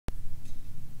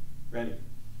Ready.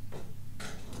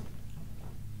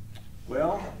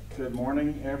 Well, good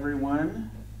morning, everyone.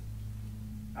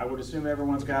 I would assume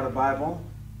everyone's got a Bible,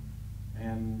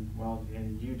 and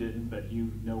you didn't, but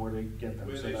you know where to get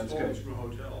them, so that's good. From a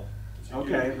hotel.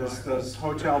 Okay, this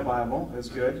hotel Bible is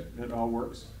good. It all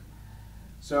works.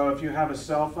 So if you have a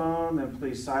cell phone, then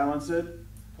please silence it.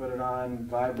 Put it on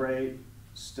vibrate,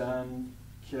 stun,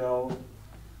 kill,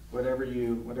 whatever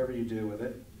you do with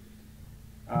it.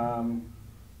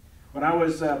 When I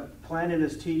was planning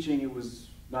this teaching, it was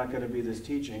not going to be this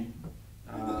teaching,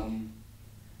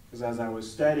 because as I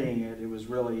was studying it, it was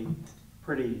really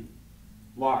pretty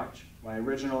large. My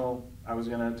original, I was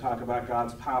going to talk about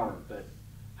God's power, but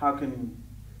how can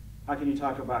you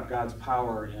talk about God's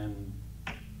power in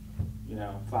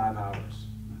 5 hours,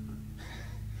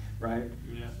 right?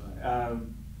 Yeah.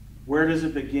 Where does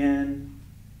it begin?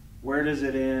 Where does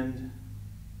it end?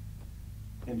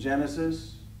 In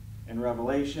Genesis, in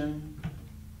Revelation,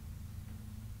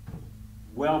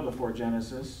 well before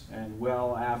Genesis, and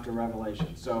well after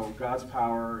Revelation. So God's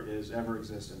power is ever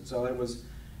existent. So it was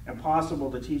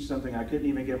impossible to teach something I couldn't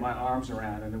even get my arms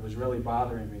around, and it was really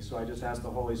bothering me. So I just asked the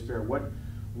Holy Spirit,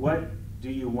 what do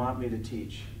you want me to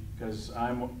teach? Because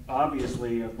I'm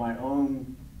obviously, of my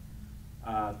own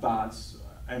thoughts,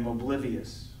 I'm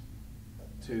oblivious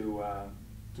to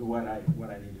what I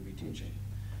need to be teaching.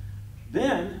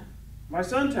 Then my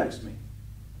son texts me,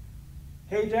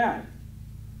 "Hey Dad,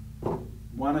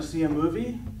 want to see a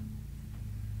movie?"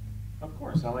 Of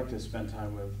course, I like to spend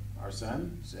time with our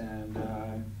sons, and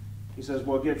he says,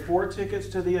 "Well, get 4 tickets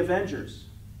to the Avengers."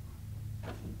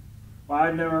 Well,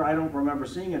 I don't remember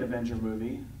seeing an Avenger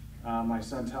movie. My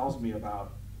son tells me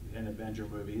about in Avenger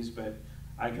movies, but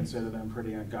I consider them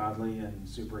pretty ungodly and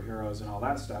superheroes and all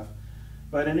that stuff.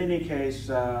 But in any case,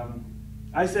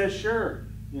 I said, "Sure,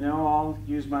 I'll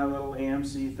use my little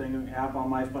AMC app on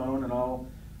my phone, and I'll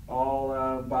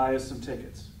buy us some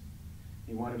tickets."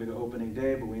 He wanted to go opening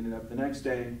day, but we ended up the next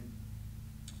day.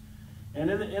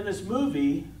 And in this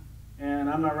movie, and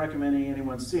I'm not recommending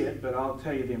anyone see it, but I'll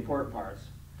tell you the important parts.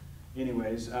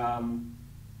 Anyways,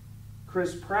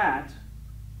 Chris Pratt,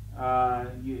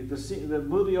 the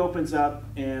movie opens up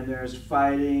and there's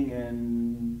fighting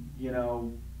and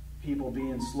people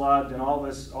being slugged and all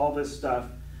this stuff.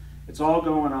 It's all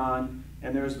going on,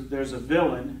 and there's a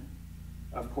villain,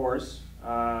 of course,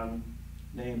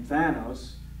 named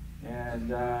Thanos,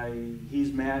 and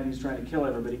he's mad and he's trying to kill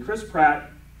everybody. Chris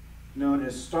Pratt, known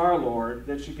as Star-Lord,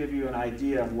 that should give you an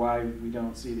idea of why we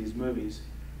don't see these movies,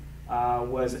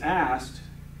 was asked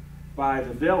by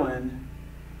the villain,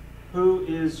 "Who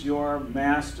is your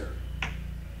master?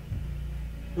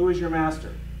 Who is your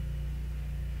master?"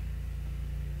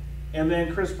 And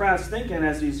then Chris Pratt's thinking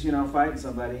as he's fighting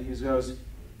somebody, he goes,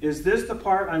 "Is this the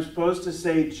part I'm supposed to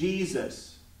say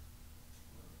Jesus?"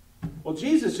 Well,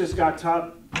 Jesus just got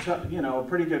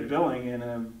pretty good billing in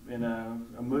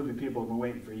a movie people have been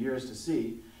waiting for years to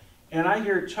see. And I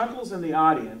hear chuckles in the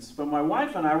audience, but my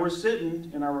wife and I were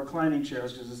sitting in our reclining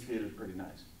chairs, because this theater is pretty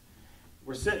nice.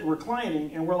 We're sitting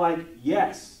reclining, and we're like,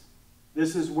 yes,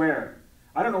 this is where.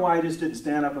 I don't know why I just didn't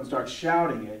stand up and start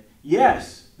shouting it.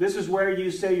 Yes, this is where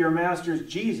you say your master's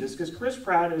Jesus, because Chris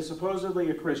Pratt is supposedly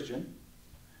a Christian,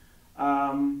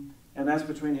 and that's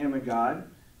between him and God.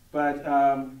 But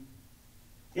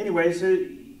anyways,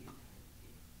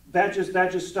 that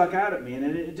just stuck out at me, and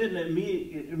it didn't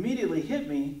immediately hit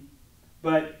me,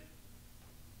 but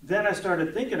then I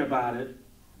started thinking about it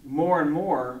more and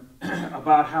more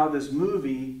about how this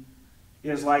movie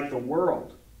is like the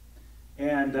world,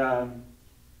 and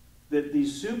that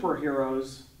these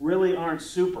superheroes really aren't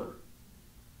super,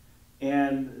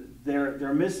 and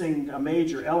they're missing a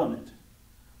major element,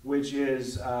 which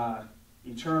is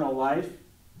eternal life.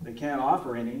 They can't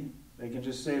offer any. They can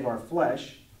just save our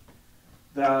flesh.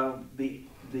 The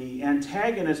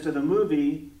antagonist of the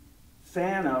movie,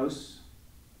 Thanos,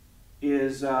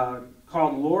 is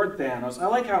called Lord Thanos. I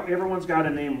like how everyone's got a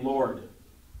name Lord,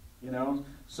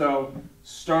 So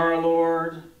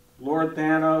Star-Lord, Lord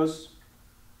Thanos,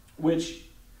 which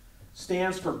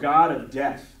stands for God of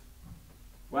Death.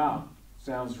 Wow,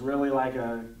 sounds really like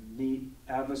a neat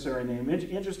adversary name.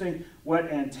 Interesting what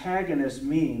antagonist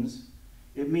means.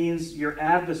 It means your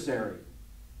adversary,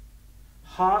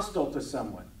 hostile to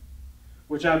someone,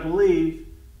 which I believe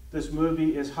this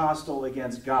movie is hostile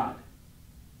against God.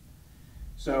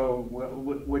 So,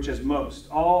 which is most.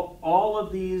 All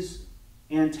of these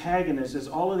antagonists,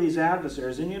 all of these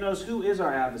adversaries, and you notice who is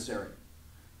our adversary?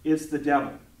 It's the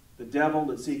devil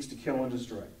that seeks to kill and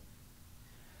destroy.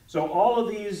 So all of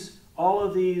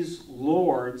these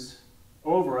lords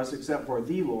over us, except for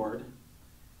the Lord,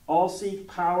 all seek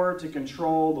power to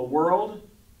control the world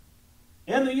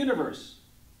and the universe,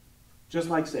 just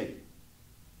like Satan.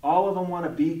 All of them want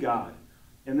to be God.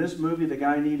 In this movie, the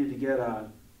guy needed to get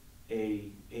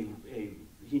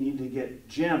he needed to get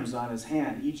gems on his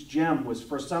hand. Each gem was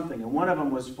for something, and one of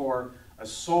them was for a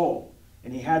soul.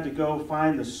 And he had to go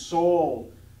find the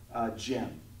soul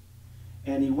gem.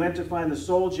 And he went to find the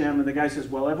soul gem, and the guy says,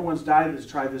 well, everyone's tried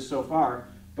this so far,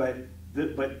 but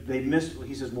they missed.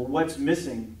 He says, well, what's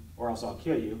missing, or else I'll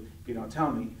kill you if you don't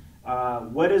tell me.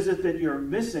 What is it that you're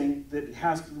missing that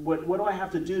what do I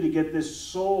have to do to get this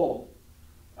soul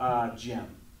gem?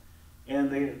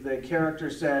 And the character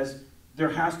says, there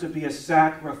has to be a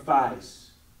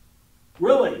sacrifice.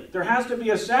 Really? There has to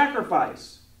be a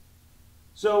sacrifice.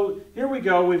 So here we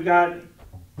go. We've got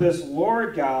this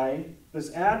Lord guy,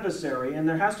 this adversary, and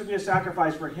there has to be a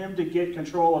sacrifice for him to get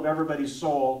control of everybody's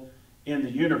soul in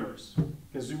the universe.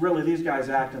 Because really, these guys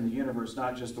act in the universe,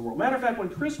 not just the world. Matter of fact, when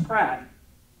Chris Pratt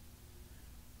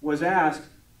was asked,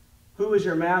 who is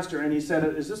your master? And he said,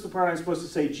 is this the part I'm supposed to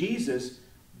say, Jesus?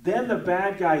 Then the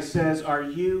bad guy says, are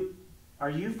you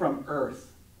from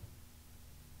Earth?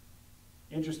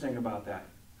 Interesting about that.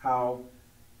 How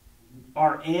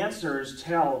our answers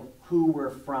tell who we're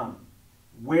from,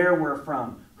 where we're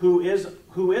from, who is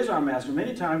our master.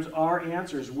 Many times our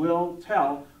answers will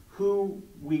tell who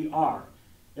we are.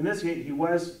 In this case, he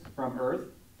was from Earth,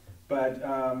 but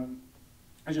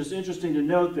it's just interesting to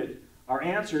note that our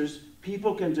answers,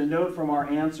 people can denote from our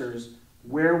answers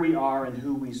where we are and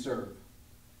who we serve.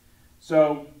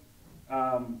 So,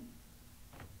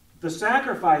 the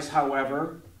sacrifice,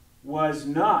 however, was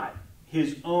not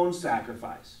his own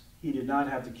sacrifice. He did not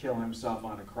have to kill himself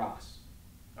on a cross.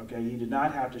 Okay, he did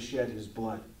not have to shed his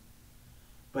blood.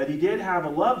 But he did have a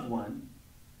loved one,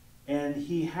 and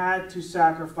he had to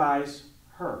sacrifice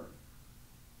her.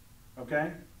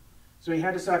 Okay? So he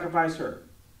had to sacrifice her.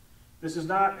 This is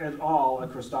not at all a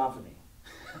Christophany.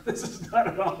 This is not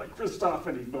at all a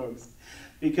Christophany, folks.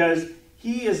 Because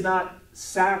he is not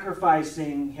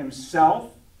sacrificing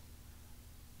himself,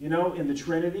 you know, in the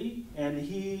Trinity, and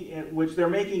which they're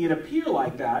making it appear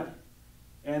like that,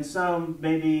 and some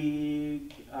maybe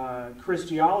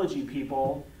Christology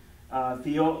people,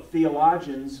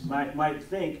 theologians might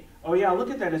think, oh yeah,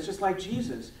 look at that, it's just like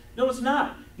Jesus. No, it's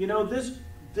not. You know,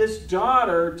 this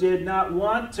daughter did not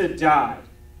want to die.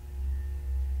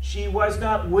 She was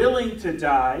not willing to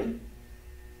die,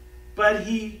 but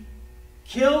he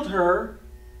killed her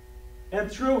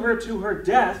and threw her to her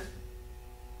death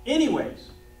anyways.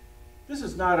 This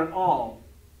is not at all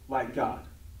like God.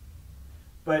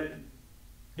 But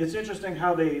it's interesting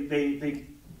how they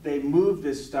move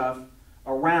this stuff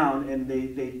around, and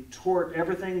they tort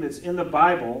everything that's in the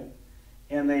Bible,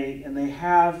 and they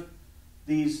have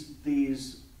these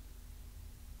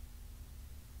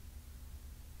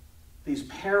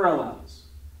parallels,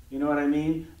 you know what I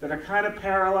mean, that are kind of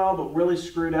parallel but really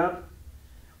screwed up.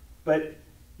 But,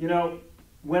 you know,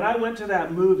 when I went to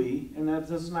that movie, and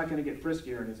this is not going to get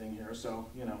frisky or anything here, so,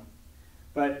 you know,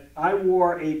 but I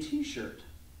wore a t-shirt,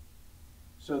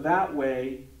 so that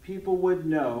way people would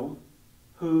know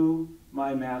who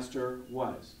my master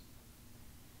was.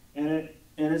 And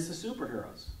it's the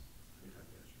superheroes.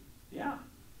 Yeah,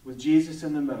 with Jesus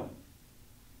in the middle.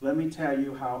 Let me tell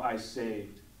you how I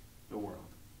saved the world.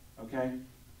 Okay?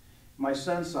 My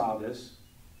son saw this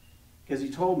because he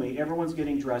told me everyone's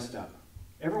getting dressed up.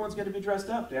 Everyone's going to be dressed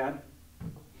up, Dad.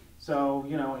 So,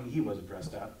 you know, he wasn't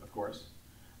dressed up, of course.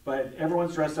 But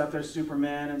everyone's dressed up. There's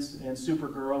Superman and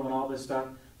Supergirl and all this stuff.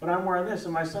 But I'm wearing this,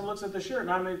 and my son looks at the shirt, and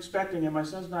I'm expecting him. My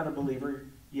son's not a believer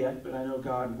yet, but I know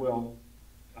God will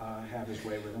have his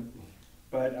way with him.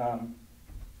 But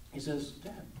he says,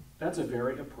 Dad, that's a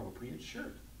very appropriate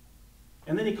shirt.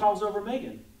 And then he calls over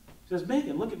Megan. He says,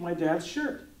 Megan, look at my dad's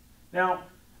shirt. Now,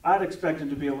 I'd expect him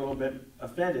to be a little bit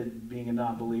offended being a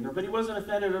non-believer, but he wasn't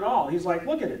offended at all. He's like,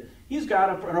 look at it. He's got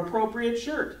an appropriate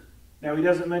shirt. Now, he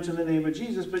doesn't mention the name of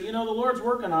Jesus, but you know, the Lord's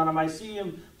working on him. I see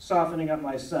him softening up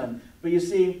my son. But you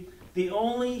see, the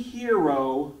only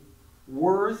hero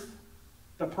worth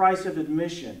the price of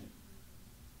admission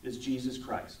is Jesus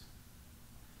Christ.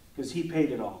 Because he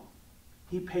paid it all.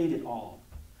 He paid it all.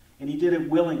 And he did it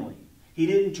willingly. He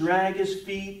didn't drag his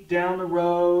feet down the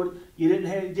road. He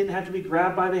didn't have to be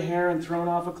grabbed by the hair and thrown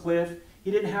off a cliff.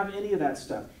 He didn't have any of that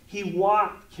stuff. He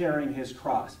walked carrying his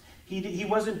cross. He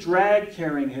wasn't dragged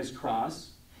carrying his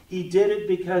cross. He did it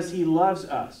because he loves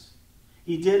us.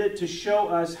 He did it to show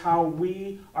us how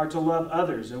we are to love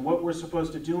others and what we're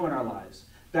supposed to do in our lives.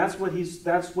 That's what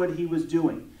he was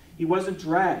doing. He wasn't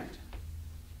dragged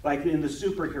like in the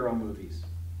superhero movies.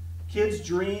 Kids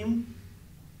dream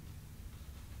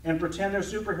and pretend they're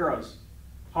superheroes.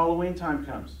 Halloween time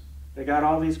comes. They got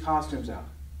all these costumes out.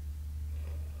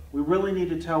 We really need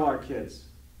to tell our kids,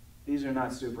 these are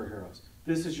not superheroes.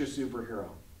 This is your superhero,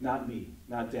 not me,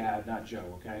 not Dad, not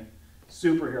Joe, okay?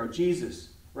 Superhero, Jesus,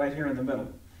 right here in the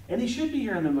middle. And he should be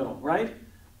here in the middle, right?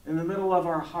 In the middle of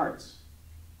our hearts.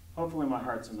 Hopefully my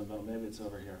heart's in the middle. Maybe it's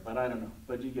over here, but I don't know.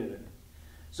 But you get it.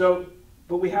 So,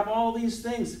 but we have all these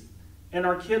things, and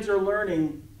our kids are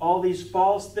learning all these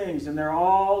false things, and they're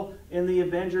all in the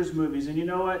Avengers movies. And you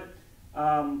know what?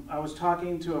 I was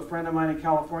talking to a friend of mine in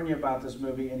California about this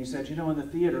movie, and he said, you know, in the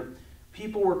theater,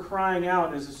 people were crying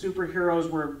out as the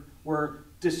superheroes were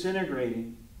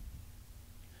disintegrating.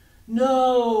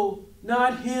 No,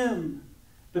 not him.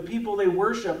 The people they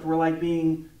worshipped were like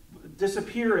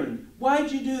disappearing.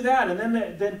 Why'd you do that? And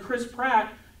then Chris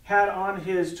Pratt had on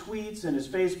his tweets and his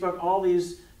Facebook all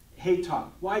these hate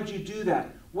talk. Why'd you do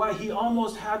that? Why he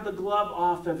almost had the glove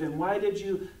off of him? Why did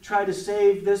you try to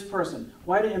save this person?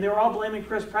 And they were all blaming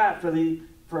Chris Pratt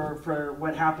for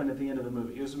what happened at the end of the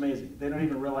movie. It was amazing. They don't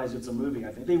even realize it's a movie,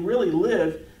 I think. They really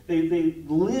live, they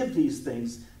live these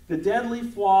things. The deadly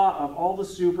flaw of all the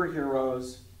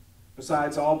superheroes,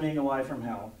 besides all being alive from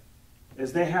hell,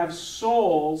 is they have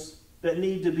souls that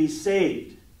need to be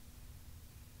saved.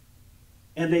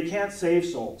 And they can't save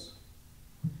souls.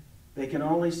 They can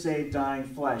only save dying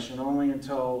flesh, and only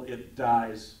until it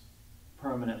dies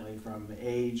permanently from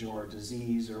age or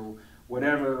disease or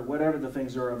whatever the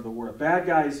things are of the world. Bad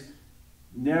guys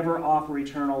never offer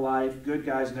eternal life. Good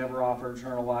guys never offer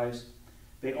eternal life.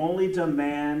 They only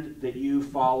demand that you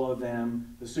follow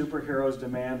them. The superheroes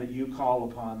demand that you call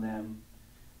upon them.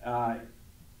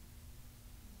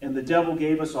 And the devil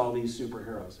gave us all these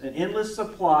superheroes. An endless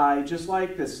supply, just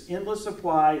like this endless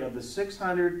supply of the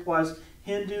 600 plus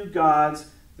Hindu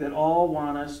gods that all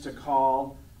want us to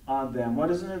call on them. What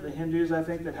isn't it? The Hindus, I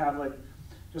think, that have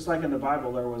just like in the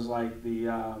Bible, there was like the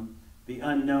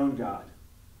unknown God.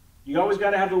 You always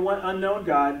got to have the one unknown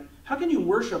God. How can you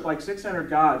worship like 600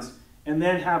 gods and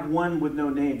then have one with no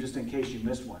name just in case you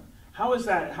missed one? How is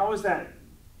that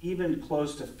even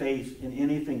close to faith in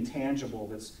anything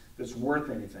tangible that's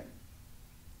worth anything?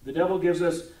 The devil gives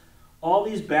us all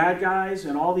these bad guys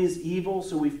and all these evil,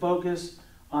 so we focus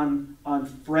on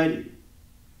Freddy.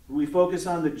 We focus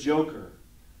on the Joker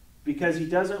because he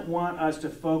doesn't want us to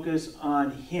focus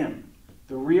on him,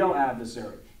 the real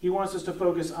adversary. He wants us to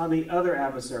focus on the other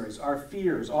adversaries, our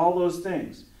fears, all those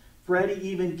things. Freddy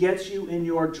even gets you in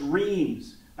your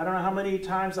dreams. I don't know how many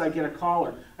times I get a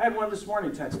caller. I had one this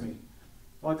morning text me.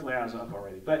 Luckily, I was up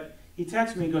already. But he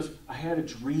texted me and goes, I had a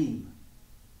dream.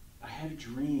 I had a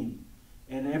dream.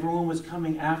 And everyone was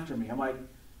coming after me. I'm like,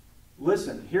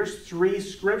 listen, here's 3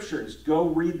 scriptures. Go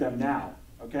read them now,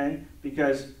 okay?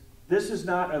 Because this is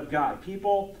not of God.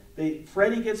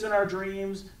 Freddy gets in our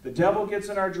dreams. The devil gets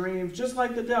in our dreams, just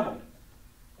like the devil.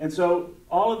 And so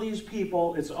all of these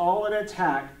people, it's all an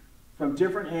attack from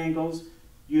different angles,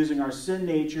 using our sin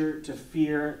nature to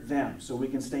fear them so we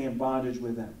can stay in bondage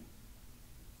with them.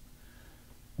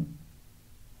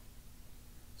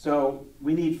 So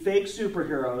we need fake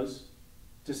superheroes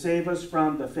to save us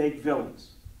from the fake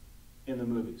villains in the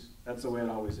movies. That's the way it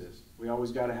always is. We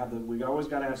always got to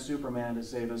have Superman to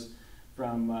save us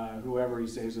from whoever he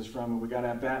saves us from, and we got to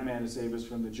have Batman to save us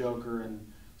from the Joker and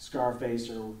Scarface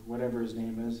or whatever his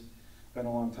name is. Been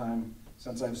a long time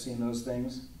since I've seen those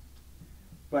things.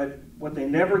 But what they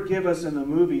never give us in the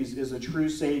movies is a true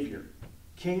Savior,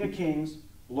 King of Kings,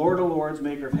 Lord of Lords,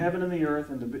 Maker of heaven and the earth,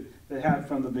 and that have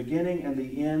from the beginning and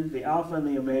the end, the Alpha and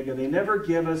the Omega. They never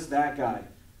give us that guy.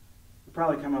 We'll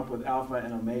probably come up with Alpha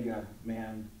and Omega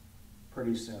man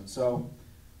pretty soon. So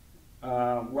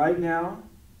right now,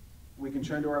 we can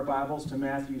turn to our Bibles to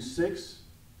Matthew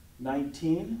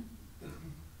 6:19,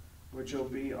 which will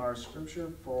be our scripture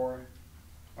for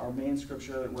our main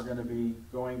scripture that we're going to be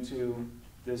going to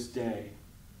this day.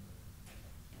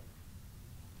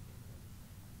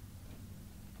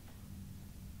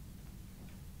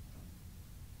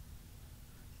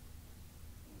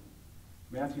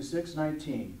 Matthew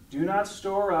 6:19. Do not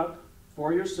store up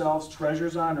for yourselves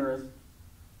treasures on earth,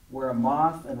 where a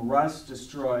moth and rust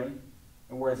destroy,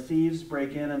 and where thieves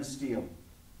break in and steal.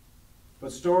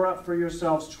 But store up for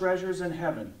yourselves treasures in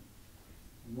heaven,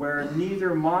 where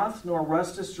neither moth nor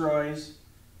rust destroys,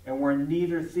 and where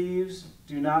neither thieves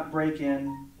do not break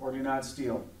in or do not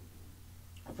steal.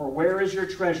 For where is your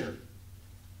treasure?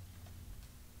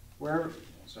 For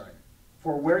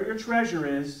where your treasure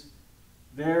is,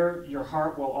 there your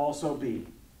heart will also be.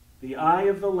 The eye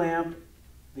is the lamp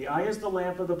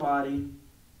of the body,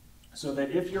 so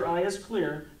that if your eye is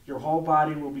clear, your whole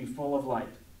body will be full of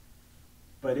light.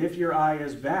 But if your eye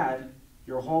is bad,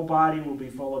 your whole body will be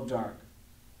full of dark.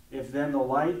 If then the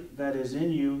light that is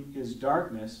in you is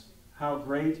darkness, how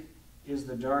great is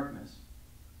the darkness?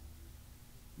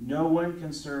 No one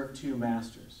can serve two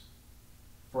masters,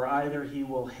 for either he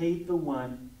will hate the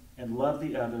one and love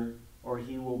the other, or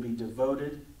he will be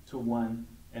devoted to one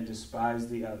and despise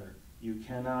the other. You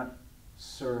cannot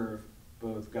serve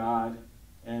both God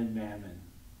and mammon.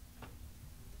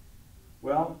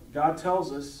 Well, God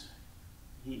tells us,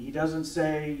 he doesn't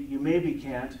say you maybe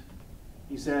can't.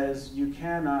 He says you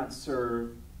cannot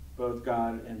serve both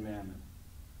God and mammon.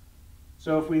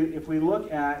 So if we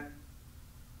look at,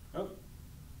 oh,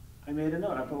 I made a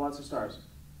note. I put lots of stars.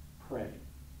 Pray.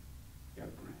 You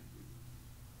gotta pray.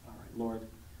 All right, Lord,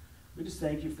 we just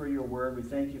thank you for your word. We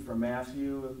thank you for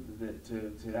Matthew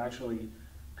to actually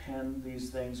pen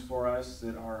these things for us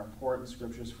that are important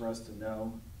scriptures for us to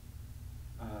know.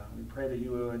 We pray that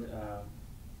you would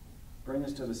bring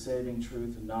us to the saving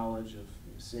truth and knowledge of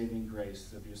saving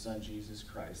grace of your Son, Jesus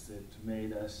Christ, that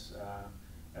made us,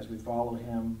 as we follow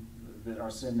him, that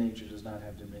our sin nature does not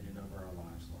have dominion over our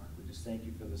lives, Lord. We just thank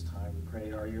you for this time. We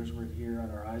pray our ears would hear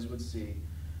and our eyes would see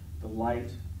the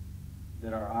light,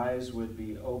 that our eyes would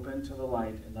be open to the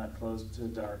light and not closed to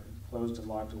dark, closed and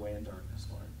locked away in darkness,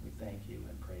 Lord. We thank you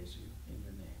and praise you in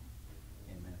your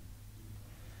name. Amen.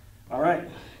 All right,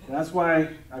 and that's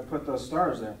why I put those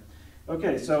stars there.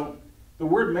 Okay, so the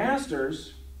word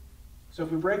masters, so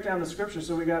if we break down the scripture,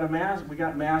 so we got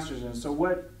masters in it. So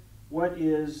what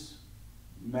is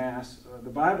the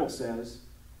Bible says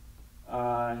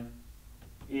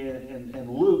in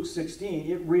Luke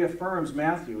 16, it reaffirms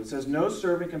Matthew. It says, no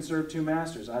servant can serve two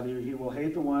masters. Either he will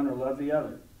hate the one or love the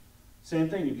other. Same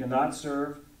thing, you cannot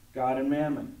serve God and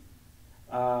mammon.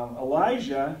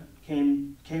 Elijah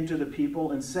came to the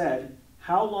people and said,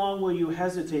 how long will you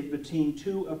hesitate between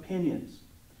two opinions?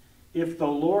 If the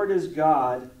Lord is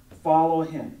God, follow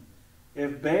him.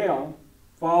 If Baal,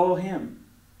 follow him.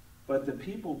 But the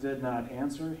people did not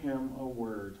answer him a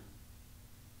word.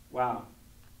 Wow.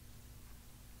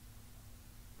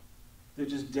 They're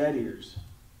just dead ears,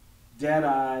 dead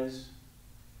eyes,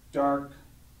 dark.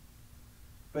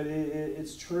 But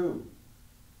it's true.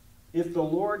 If the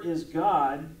Lord is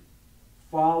God,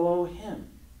 follow him.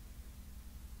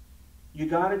 You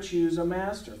got to choose a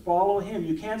master. Follow him.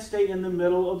 You can't stay in the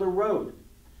middle of the road.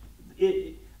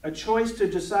 A choice to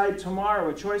decide tomorrow,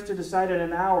 a choice to decide in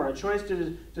an hour, a choice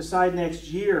to decide next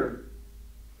year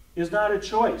is not a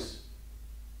choice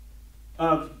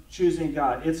of choosing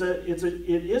God. It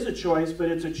is a choice, but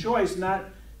it's a choice not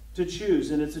to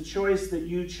choose. And it's a choice that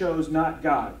you chose not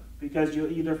God, because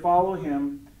you'll either follow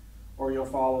him or you'll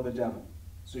follow the devil.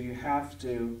 So you have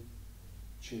to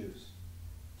choose.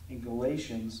 In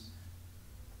Galatians,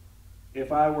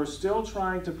 if I were still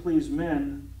trying to please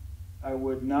men, I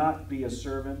would not be a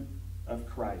servant of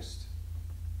Christ.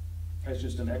 That's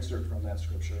just an excerpt from that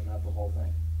scripture, not the whole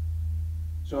thing.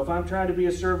 So if I'm trying to be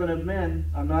a servant of men,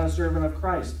 I'm not a servant of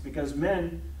Christ, because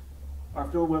men are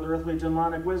filled with earthly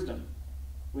demonic wisdom.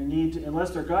 We need to,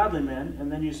 unless they're godly men,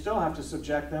 and then you still have to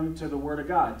subject them to the Word of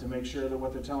God to make sure that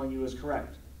what they're telling you is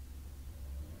correct.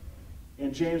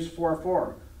 In James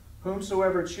 4:4,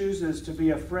 whomsoever chooses to be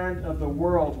a friend of the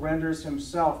world renders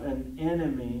himself an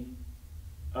enemy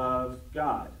of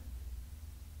God.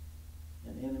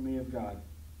 An enemy of God.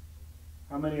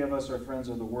 How many of us are friends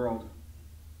of the world?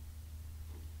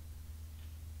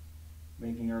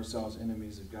 Making ourselves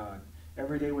enemies of God.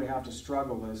 Every day we have to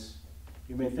struggle this.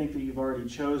 You may think that you've already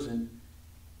chosen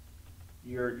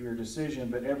your decision,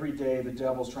 but every day the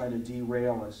devil's trying to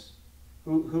derail us.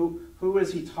 Who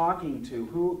is he talking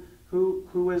to?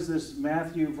 Who is this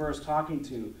Matthew verse talking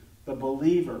to? The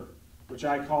believer, which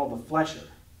I call the flesher.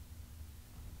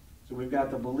 So we've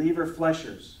got the believer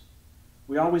fleshers.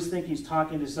 We always think he's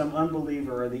talking to some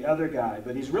unbeliever or the other guy,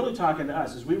 but he's really talking to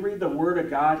us. As we read the Word of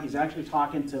God, he's actually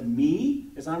talking to me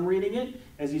as I'm reading it.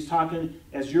 As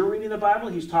you're reading the Bible,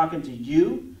 he's talking to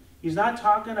you. He's not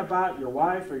talking about your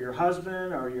wife or your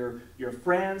husband or your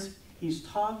friends. He's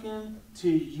talking to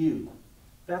you.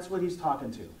 That's what he's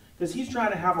talking to. Because he's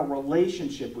trying to have a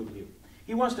relationship with you.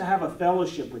 He wants to have a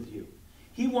fellowship with you.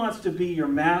 He wants to be your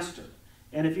master.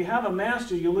 And if you have a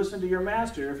master, you listen to your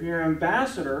master. If you're an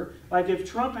ambassador, like if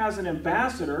Trump has an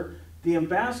ambassador, the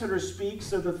ambassador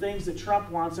speaks of the things that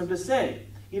Trump wants him to say.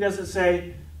 He doesn't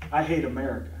say, I hate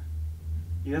America.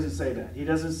 He doesn't say that. He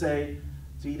doesn't say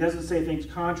things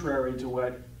contrary to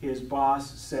what his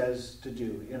boss says to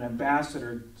do. An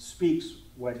ambassador speaks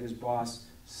what his boss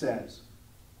says.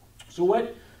 So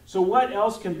what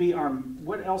else can be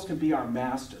our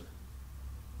master?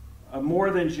 More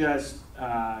than just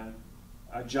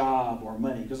a job or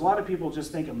money. Because a lot of people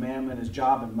just think of mammon as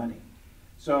job and money.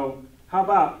 So how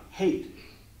about hate?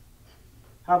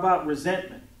 How about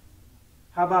resentment?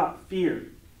 How about fear?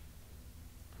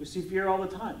 We see fear all the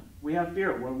time. We have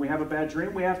fear. When we have a bad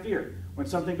dream, we have fear. When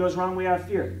something goes wrong, we have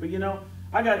fear. But you know,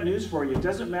 I got news for you. It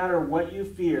doesn't matter what you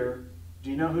fear.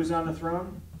 Do you know who's on the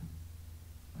throne?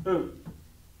 Who?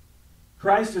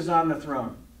 Christ is on the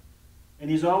throne.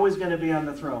 And he's always going to be on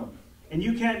the throne. And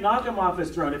you can't knock him off his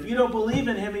throne. If you don't believe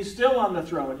in him, he's still on the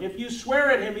throne. If you swear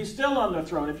at him, he's still on the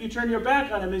throne. If you turn your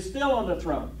back on him, he's still on the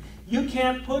throne. You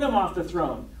can't put him off the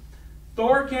throne.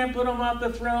 Thor can't put him off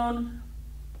the throne.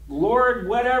 Lord,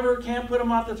 whatever, can't put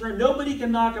him off the throne. Nobody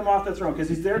can knock him off the throne because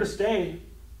he's there to stay.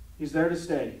 He's there to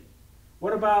stay.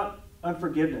 What about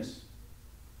unforgiveness?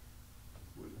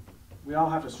 We all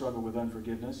have to struggle with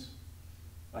unforgiveness.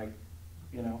 Like,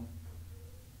 you know,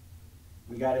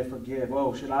 we got to forgive.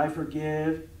 Oh, should I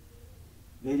forgive?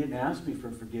 They didn't ask me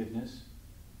for forgiveness.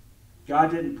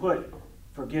 God didn't put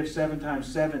forgive 7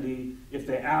 times 70 if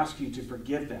they ask you to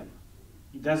forgive them.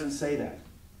 He doesn't say that.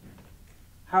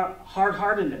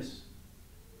 Hard-heartedness.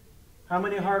 How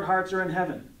many hard hearts are in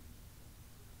heaven?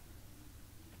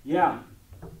 Yeah.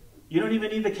 You don't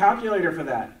even need the calculator for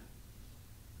that.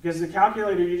 Because the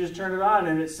calculator, you just turn it on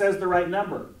and it says the right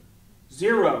number.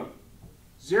 0.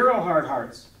 0 hard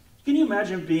hearts. Can you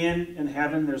imagine being in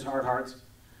heaven, there's hard hearts?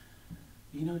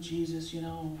 You know, Jesus, you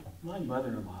know, my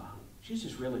mother-in-law, she's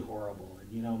just really horrible.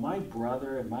 And, you know, my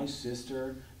brother and my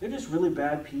sister, they're just really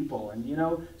bad people. And, you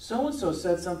know, so-and-so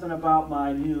said something about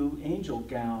my new angel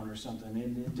gown or something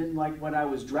and didn't like what I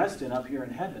was dressed in up here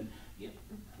in heaven.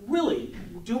 Really?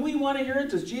 Do we want to hear it?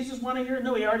 Does Jesus want to hear it?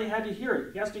 No, he already had to hear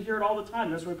it. He has to hear it all the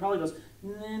time. That's why he probably goes,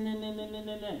 nah, nah, nah, nah, nah,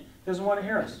 nah, nah. Doesn't want to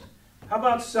hear us. How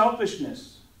about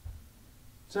selfishness?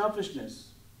 Selfishness.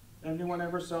 Anyone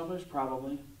ever selfish?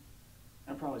 Probably.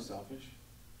 I'm probably selfish.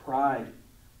 Pride.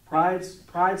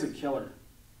 Pride's a killer.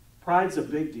 Pride's a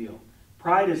big deal.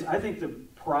 I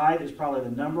think pride is probably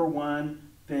the number one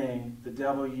thing the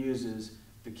devil uses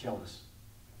to kill us.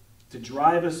 To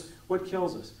drive us. What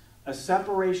kills us? A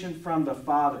separation from the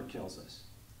Father kills us.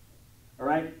 All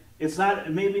right? It's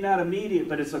not, maybe not immediate,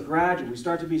 but it's a gradual. We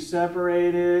start to be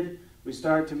separated. We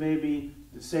start to maybe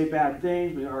say bad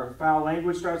things. Our foul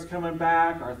language starts coming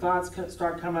back. Our thoughts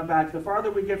start coming back. The farther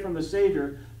we get from the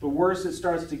Savior, the worse it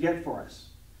starts to get for us.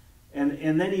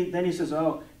 And then he says,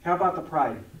 oh, how about the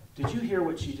pride? Did you hear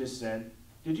what she just said?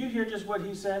 Did you hear just what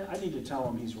he said? I need to tell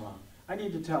him he's wrong. I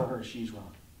need to tell her she's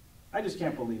wrong. I just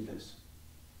can't believe this.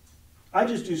 I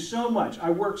just do so much. I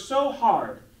work so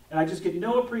hard, and I just get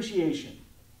no appreciation.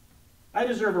 I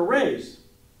deserve a raise.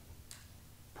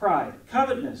 Pride.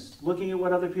 Covetousness. Looking at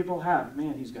what other people have.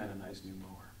 Man, he's got a nice new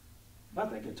mower.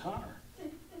 About that guitar.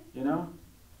 You know?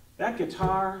 That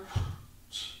guitar.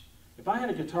 If I had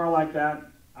a guitar like that,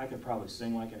 I could probably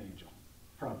sing like an angel.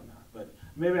 Probably not. But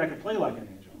maybe I could play like an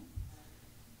angel.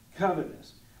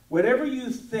 Covetousness. Whatever you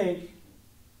think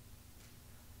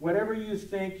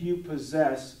you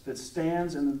possess that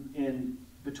stands in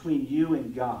between you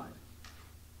and God,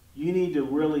 you need to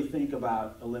really think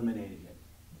about eliminating it.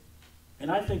 And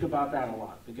I think about that a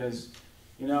lot because,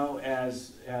 you know,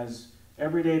 as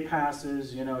every day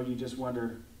passes, you know, you just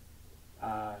wonder,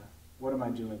 what am I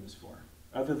doing this for?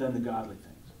 Other than the godly things.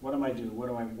 What am I doing? What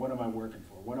am I working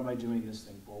for? What am I doing this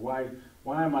thing for?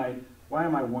 Why am I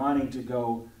wanting to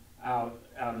go out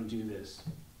and do this?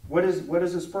 What is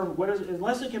this purpose?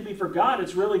 Unless it can be for God,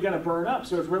 it's really going to burn up.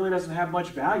 So it really doesn't have much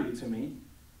value to me.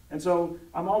 And so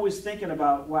I'm always thinking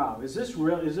about, wow, is this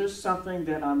real? Is there something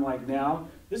that I'm like, now,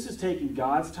 this is taking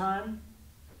God's time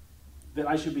that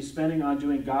I should be spending on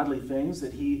doing godly things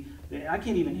that I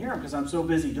can't even hear him because I'm so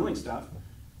busy doing stuff.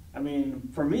 I mean,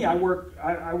 for me, I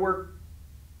work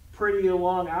pretty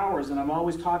long hours, and I'm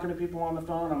always talking to people on the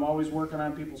phone. I'm always working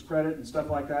on people's credit and stuff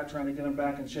like that, trying to get them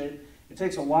back in shape. It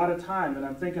takes a lot of time, and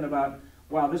I'm thinking about,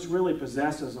 wow, this really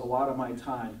possesses a lot of my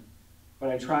time. But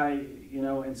I try, you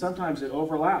know, and sometimes it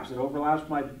overlaps. It overlaps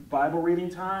my Bible reading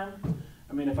time.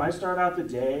 I mean, if I start out the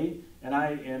day and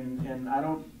I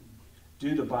don't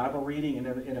do the Bible reading, and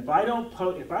if I don't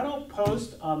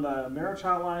post on the Marriage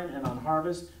Hotline and on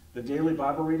Harvest the daily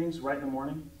Bible readings right in the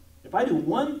morning, if I do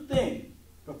one thing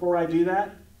before I do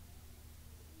that,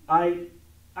 I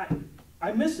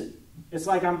miss it. It's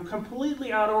like I'm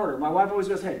completely out of order. My wife always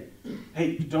goes,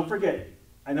 hey, don't forget,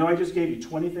 I know I just gave you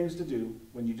 20 things to do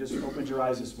when you just opened your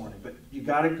eyes this morning, but you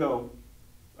got to go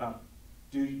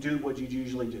do what you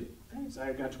usually do. Thanks,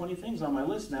 I've got 20 things on my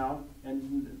list now,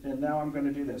 and now I'm going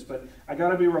to do this. But I got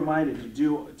to be reminded to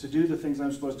do the things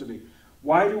I'm supposed to be.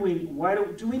 Why do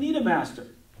we need a master?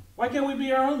 Why can't we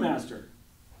be our own master?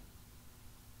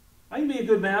 I can be a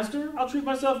good master. I'll treat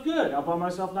myself good. I'll buy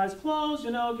myself nice clothes,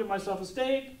 get myself a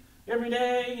steak every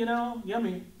day,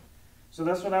 yummy. So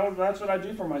that's what I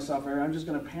do for myself here. I'm just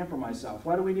going to pamper myself.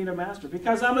 Why do we need a master?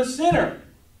 Because I'm a sinner.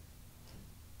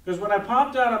 Because when I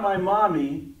popped out of my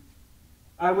mommy,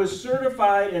 I was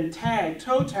certified and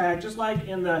toe tagged, just like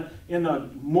in the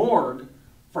morgue,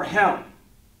 for hell.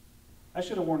 I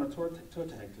should have worn a toe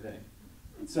tag today.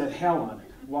 It said hell on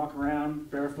it. Walk around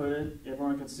barefooted.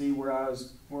 Everyone could see where I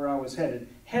was headed.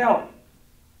 Hell.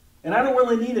 And I don't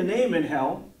really need a name in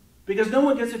hell because no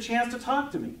one gets a chance to talk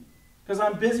to me because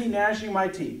I'm busy gnashing my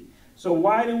teeth. So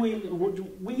why do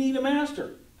we need a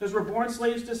master? Because we're born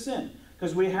slaves to sin.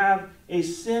 Because we have a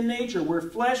sin nature. We're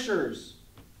fleshers.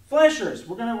 Fleshers.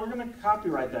 We're gonna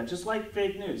copyright that. Just like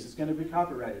fake news. It's going to be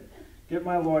copyrighted. Get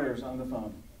my lawyers on the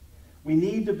phone. We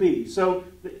need to be. So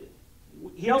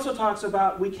he also talks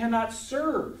about we cannot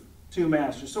serve two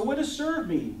masters. So what does serve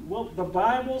mean? Well, the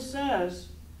Bible says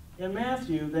in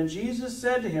Matthew, then Jesus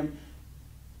said to him,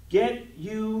 Get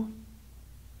you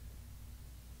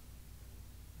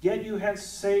hence,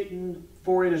 Satan,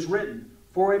 for it is written.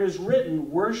 For it is written,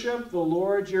 worship the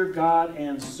Lord your God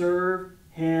and serve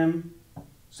him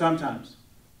sometimes.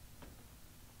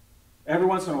 Every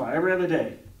once in a while, every other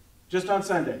day. Just on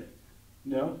Sunday.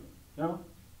 No. What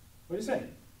do you say?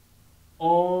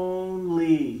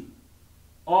 Only.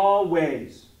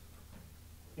 Always.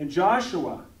 In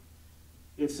Joshua,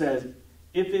 it says,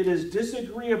 if it is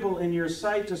disagreeable in your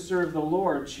sight to serve the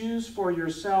Lord, choose for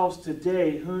yourselves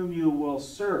today whom you will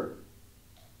serve.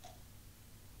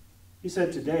 He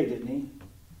said today, didn't he?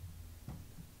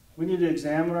 We need to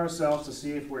examine ourselves to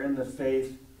see if we're in the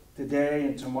faith today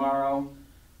and tomorrow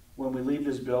when we leave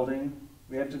this building.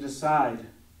 We have to decide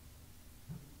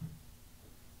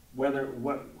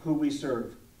who we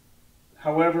serve.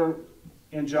 However,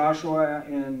 in Joshua,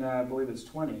 I believe it's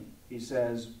 20, he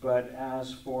says, but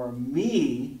as for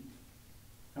me,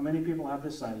 how many people have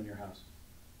this sign in your house?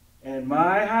 In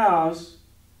my house,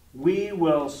 we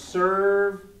will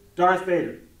serve Darth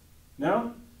Vader.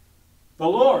 No? The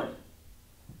Lord.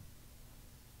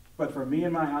 But for me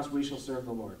and my house, we shall serve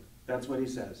the Lord. That's what he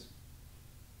says.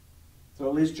 So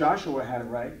at least Joshua had it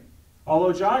right.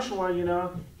 Although Joshua,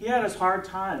 he had his hard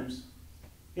times.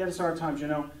 He was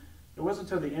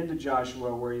until the end of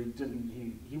Joshua where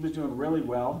he was doing really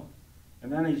well,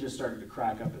 and then he just started to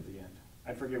crack up at the end.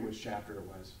 I forget which chapter it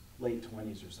was, late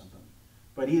 20s or something.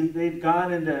 But they had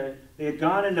gone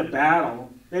into battle.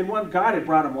 God had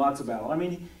brought him lots of battle. I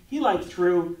mean, he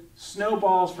threw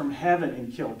snowballs from heaven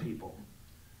and killed people.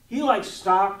 He had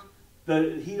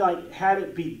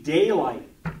it be daylight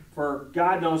for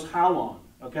God knows how long,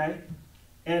 okay?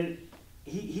 And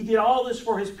he did all this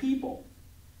for his people.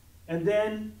 And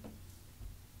then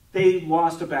they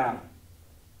lost a battle.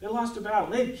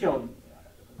 They killed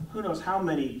who knows how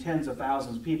many tens of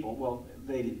thousands of people. Well,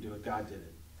 they didn't do it. God did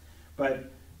it.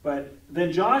 But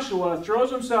then Joshua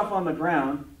throws himself on the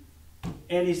ground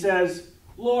and he says,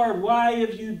 Lord, why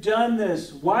have you done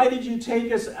this? Why did you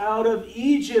take us out of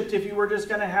Egypt if you were just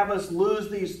going to have us lose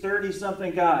these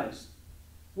 30-something guys?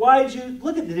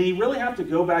 Did he really have to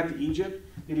go back to Egypt?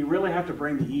 Did he really have to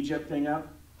bring the Egypt thing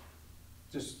up?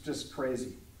 Just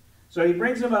crazy. So he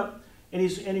brings him up, and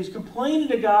he's complaining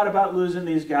to God about losing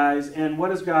these guys, and what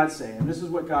does God say? And this is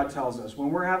what God tells us.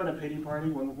 When we're having a pity party,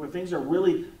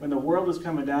 when the world is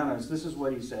coming down on us, this is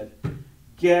what he said.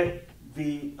 Get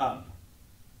thee up.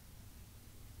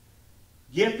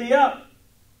 Get thee up.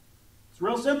 It's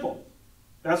real simple.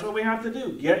 That's what we have to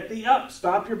do. Get thee up.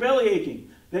 Stop your belly aching.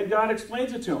 Then God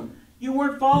explains it to him. You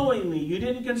weren't following me. You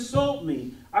didn't consult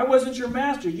me. I wasn't your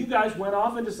master. You guys went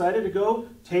off and decided to go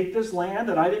take this land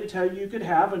that I didn't tell you could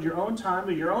have on your own time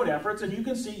and your own efforts, and you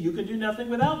can see you can do nothing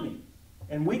without me.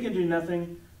 And we can do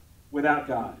nothing without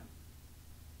God.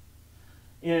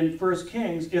 In 1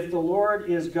 Kings, if the Lord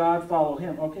is God, follow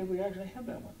him. Okay, we actually have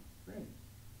that one. Great.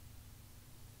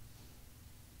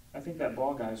 I think that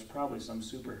ball guy is probably some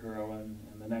superhero in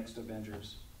the next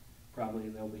Avengers. Probably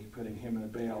they'll be putting him in a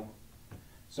bale.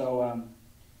 So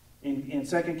in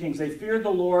 2 Kings, they feared the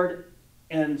Lord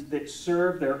and they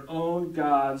served their own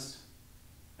gods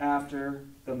after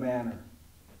the manner.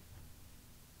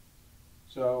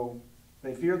 So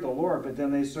they feared the Lord, but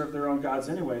then they served their own gods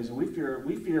anyways. And we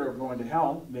fear going to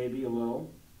hell, maybe a little.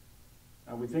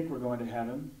 We think we're going to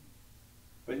heaven.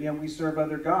 But yet we serve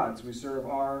other gods. We serve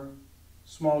our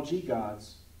small g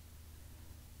gods.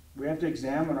 We have to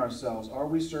examine ourselves. Are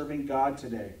we serving God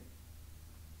today?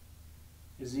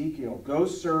 Ezekiel, go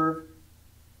serve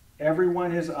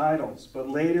everyone his idols, but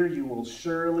later you will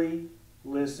surely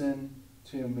listen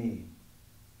to me.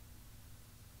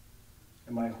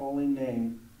 And my holy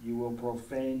name you will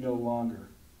profane no longer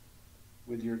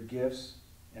with your gifts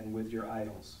and with your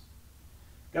idols.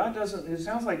 God doesn't, it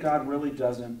sounds like God really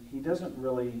doesn't, he doesn't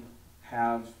really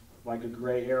have like a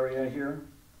gray area here.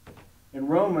 In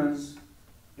Romans,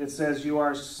 it says, you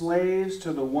are slaves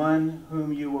to the one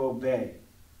whom you obey,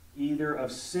 either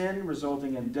of sin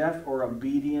resulting in death or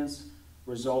obedience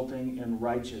resulting in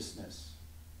righteousness.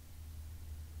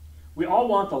 We all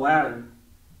want the latter.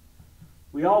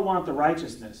 We all want the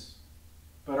righteousness.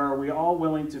 But are we all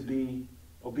willing to be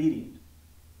obedient?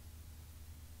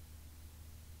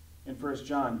 In 1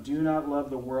 John, do not love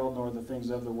the world nor the things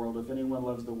of the world. If anyone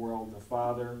loves the world,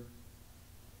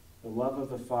 the love of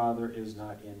the Father is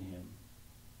not in him.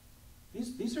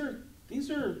 These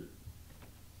are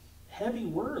heavy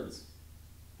words.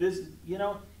 They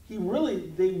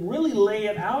really lay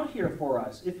it out here for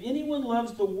us. If anyone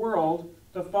loves the world,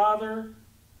 the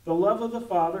love of the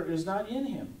Father is not in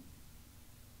him.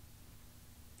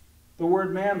 The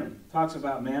word mammon talks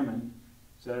about mammon.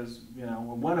 It says,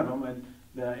 one of them, in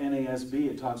the NASB,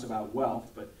 it talks about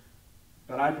wealth, but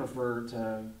I prefer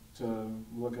to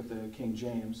look at the King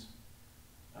James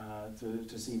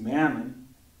to see mammon.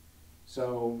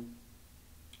 So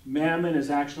mammon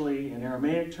is actually an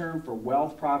Aramaic term for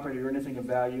wealth, property, or anything of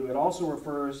value. It also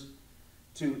refers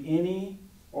to any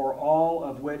or all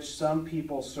of which some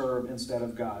people serve instead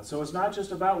of God. So it's not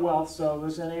just about wealth. So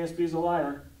this NASB is a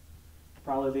liar.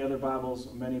 Probably the other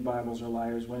Bibles, many Bibles are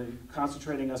liars when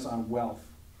concentrating us on wealth.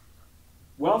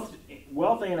 Wealth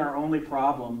ain't our only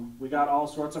problem. We got all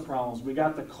sorts of problems. We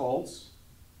got the cults,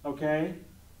 okay?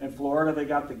 In Florida, they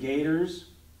got the gators.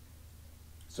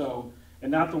 So,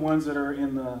 and not the ones that are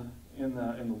in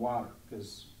the water,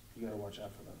 because you got to watch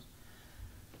out for those.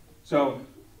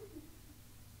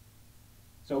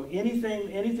 So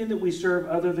anything that we serve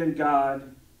other than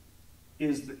God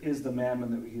is the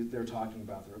mammon that they're talking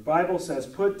about. The Bible says,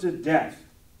 put to death.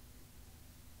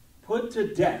 Put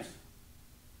to death.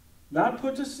 Not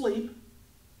put to sleep.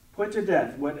 Put to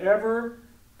death. Whatever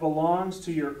belongs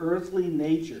to your earthly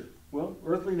nature. Well,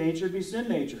 earthly nature would be sin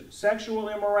nature. Sexual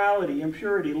immorality,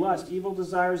 impurity, lust, evil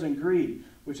desires, and greed,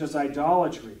 which is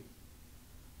idolatry.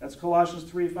 That's Colossians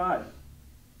 3:5.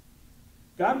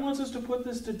 God wants us to put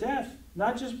this to death.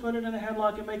 Not just put it in a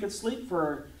headlock and make it sleep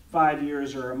for 5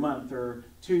 years or a month or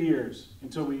 2 years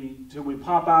until we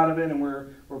pop out of it and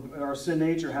our sin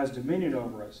nature has dominion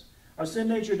over us. Our sin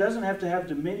nature doesn't have to have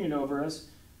dominion over us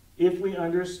if we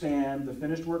understand the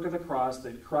finished work of the cross,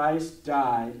 that Christ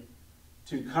died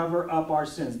to cover up our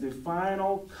sins. The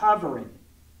final covering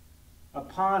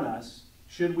upon us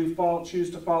should we choose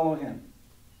to follow him.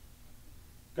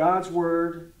 God's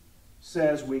word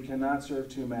says we cannot serve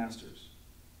two masters.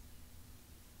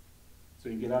 So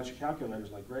you get out your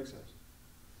calculators like Greg says.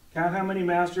 Count how many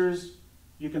masters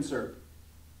you can serve.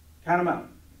 Count them out.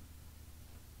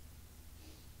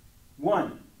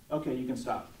 1. Okay, you can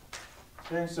stop.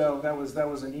 Okay, so that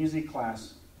was an easy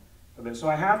class for this. So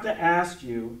I have to ask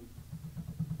you,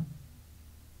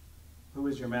 who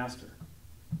is your master?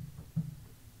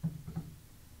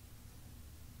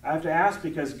 I have to ask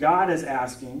because God is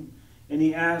asking, and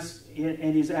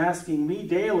he's asking me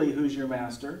daily, who's your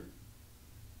master?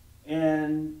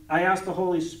 And I ask the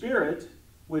Holy Spirit,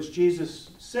 which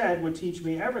Jesus said would teach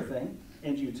me everything,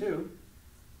 and you too.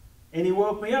 And he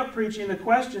woke me up preaching the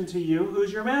question to you,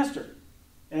 who's your master?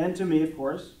 And to me, of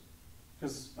course,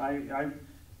 because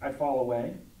I fall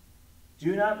away.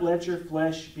 Do not let your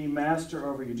flesh be master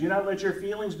over you. Do not let your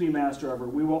feelings be master over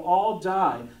you. We will all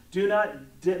die. Do not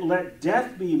let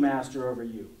death be master over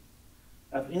you.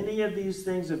 If any of these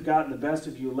things have gotten the best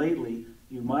of you lately,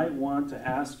 you might want to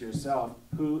ask yourself,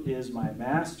 who is my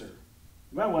master?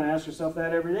 You might want to ask yourself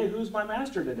that every day. Who's my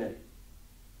master today?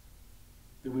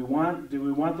 Do we want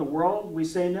the world? We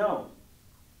say no.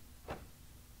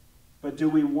 But do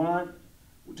we want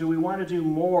to do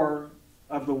more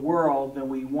of the world than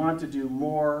we want to do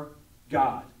more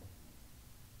God?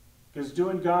 Because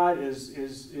doing God is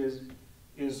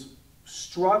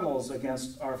struggles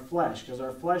against our flesh, because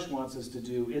our flesh wants us to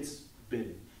do its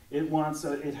bidding. It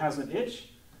has an itch,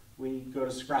 we go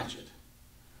to scratch it.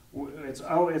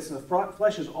 The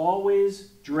flesh is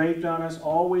always draped on us,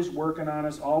 always working on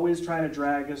us, always trying to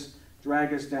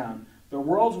drag us down. The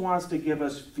world wants to give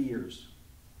us fears.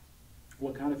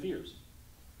 What kind of fears?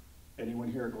 Anyone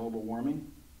here global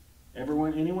warming?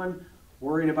 Anyone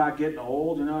worried about getting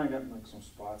old? I got like some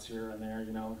spots here and there,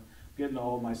 getting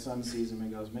old. My son sees them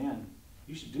and goes, man,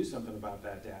 you should do something about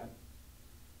that, Dad.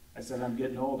 I said, I'm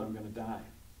getting old, I'm going to die.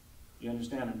 You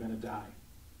understand? I'm going to die.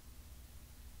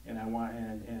 And I'm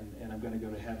going to go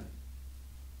to heaven.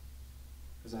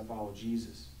 Because I follow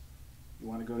Jesus. You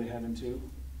want to go to heaven too?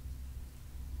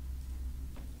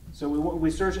 So we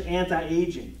search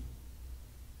anti-aging.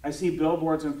 I see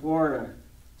billboards in Florida.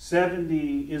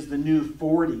 70 is the new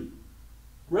 40.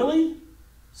 Really?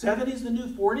 70 is the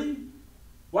new 40?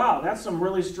 Wow, that's some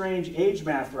really strange age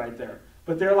math right there.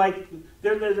 But they're like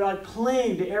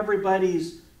playing to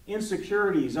everybody's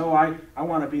insecurities. Oh, I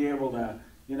want to be able to,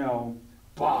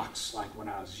 box like when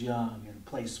I was young and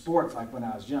play sports like when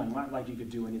I was young. Not like you could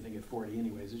do anything at 40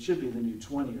 anyways. It should be the new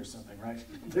 20 or something, right?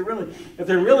 If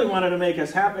they really wanted to make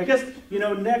us happy, I guess,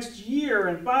 next year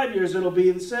in 5 years it'll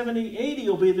be 70, 80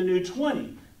 will be the new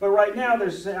 20. But right now,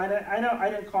 I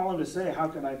didn't call him to say, how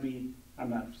can I be, I'm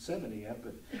not 70 yet,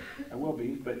 but I will be,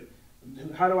 but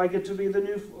how do I get to be the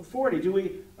new 40? Do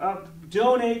we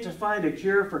donate to find a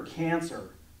cure for cancer?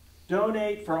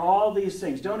 Donate for all these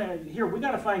things. Donate. Here, we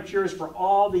got to find cures for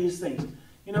all these things.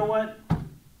 You know what?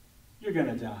 You're going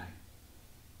to die.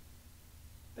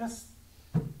 That's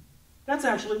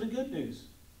actually the good news.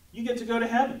 You get to go to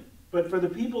heaven. But for the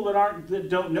people that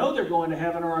don't know they're going to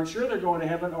heaven, or aren't sure they're going to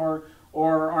heaven, or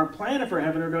aren't planning for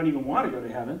heaven, or don't even want to go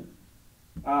to heaven,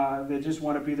 they just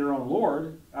want to be their own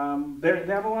Lord, they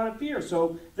have a lot of fear.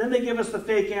 So then they give us the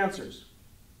fake answers.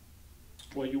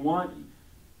 Well, you want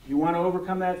to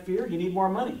overcome that fear? You need more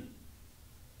money.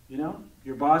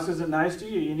 Your boss isn't nice to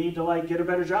you. You need to get a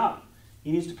better job.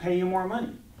 He needs to pay you more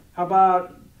money. How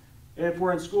about if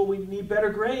we're in school, we need better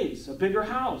grades, a bigger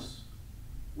house.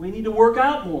 We need to work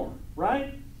out more,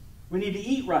 right? We need to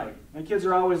eat right. My kids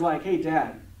are always like, hey,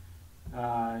 Dad,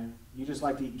 you just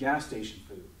like to eat gas station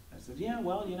food. I said, yeah,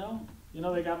 well,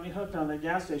 they got me hooked on the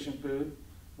gas station food.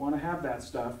 Want to have that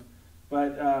stuff.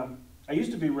 But I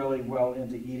used to be really well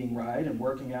into eating right and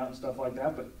working out and stuff like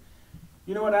that. But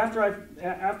you know what?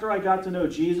 After I got to know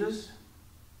Jesus,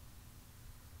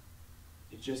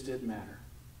 it just didn't matter.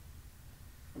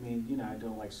 I mean, I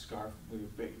don't like scarf with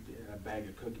a bag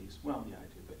of cookies. Well, yeah, I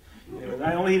do. But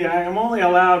anyways, I'm only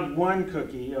allowed one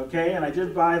cookie, okay? And I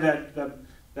did buy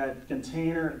that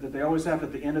container that they always have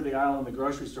at the end of the aisle in the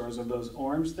grocery stores of those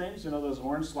orange things, those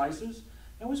orange slices.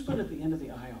 They always put it at the end of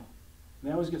the aisle. And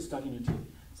they always get stuck in your teeth.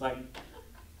 It's like,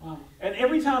 wow. And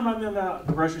every time I'm in the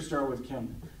grocery store with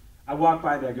Kim, I walk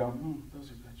by there, I go, those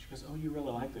are good. She goes, oh, you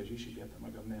really like those? You should get them.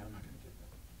 I go, no, I'm not going to get them.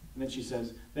 And then she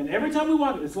says, then every time we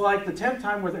walk, it's like the 10th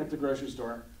time we're at the grocery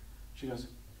store, she goes,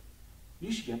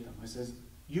 you should get them. I says,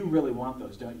 you really want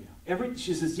those, don't you?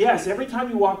 She says, yes, every time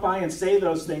you walk by and say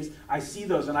those things, I see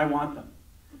those and I want them.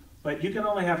 But you can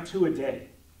only have 2 a day.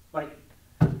 Like,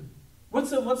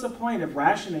 what's the point of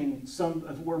rationing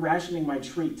we're rationing my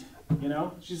treat?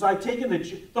 She's like taking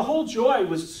the whole joy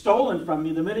was stolen from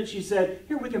me the minute she said,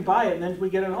 here, we can buy it, and then we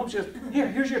get it home. She goes,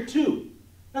 here's your 2.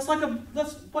 That's like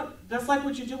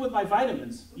what you do with my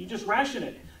vitamins. You just ration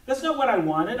it. That's not what I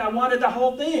wanted. I wanted the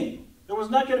whole thing. There was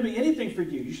not going to be anything for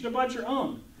you. You should have bought your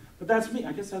own. But that's me.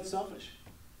 I guess that's selfish.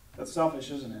 That's selfish,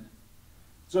 isn't it?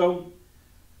 So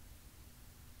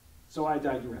I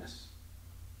digress.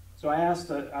 So I asked,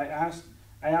 and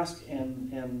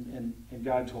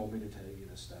God told me to tell you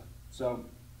this stuff. So,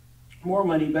 more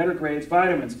money, better grades,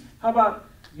 vitamins. How about,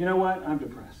 you know what? I'm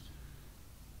depressed.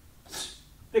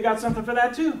 They got something for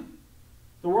that too.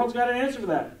 The world's got an answer for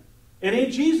that. It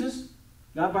ain't Jesus,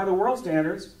 not by the world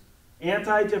standards.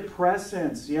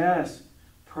 Antidepressants, yes.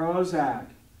 Prozac,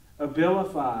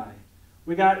 Abilify.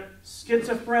 We got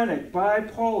schizophrenic,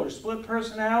 bipolar, split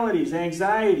personalities,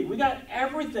 anxiety. We got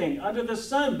everything under the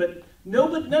sun, but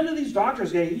none of these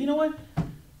doctors say, you know what?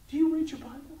 Do you read your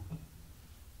Bible?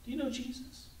 Do you know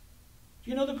Jesus? Do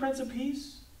you know the Prince of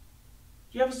Peace?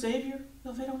 Do you have a Savior?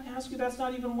 No, they don't ask you. That's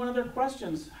not even one of their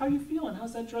questions. How are you feeling?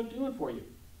 How's that drug doing for you?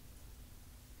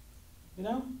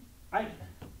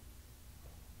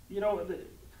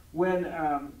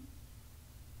 When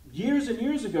years and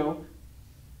years ago,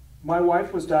 my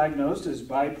wife was diagnosed as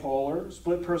bipolar,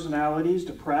 split personalities,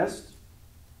 depressed,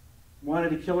 wanted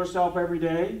to kill herself every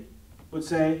day, would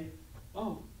say,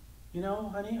 oh,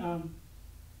 honey,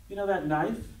 that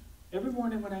knife? Every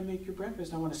morning when I make your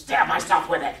breakfast, I want to stab myself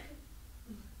with it.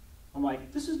 I'm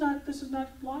like, this is not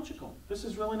logical. This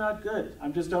is really not good. I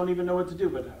just don't even know what to do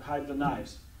but hide the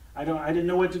knives. I didn't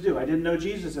know what to do. I didn't know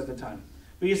Jesus at the time.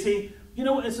 But you see,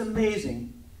 it's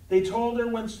amazing. They told her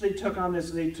once they took on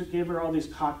this, gave her all these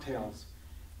cocktails.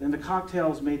 Then the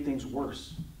cocktails made things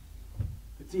worse.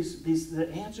 But the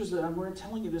answers that we're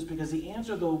telling you this because the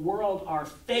answers of the world are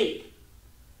fake.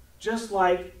 Just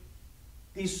like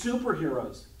these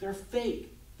superheroes. They're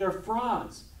fake. They're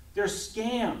frauds. They're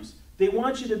scams. They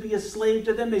want you to be a slave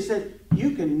to them. They said,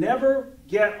 you can never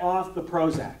get off the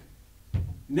Prozac.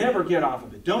 Never get off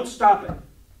of it. Don't stop it.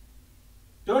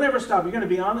 Don't ever stop. You're going to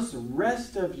be on this the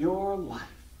rest of your life.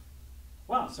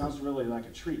 Wow, sounds really like a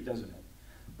treat, doesn't it?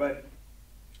 But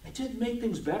it didn't make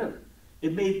things better.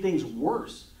 It made things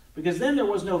worse. Because then there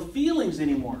was no feelings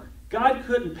anymore. God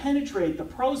couldn't penetrate the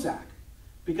Prozac.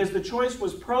 Because the choice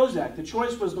was Prozac. The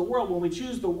choice was the world. When we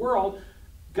choose the world,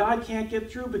 God can't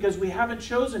get through because we haven't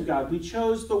chosen God. We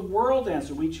chose the world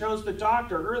answer. We chose the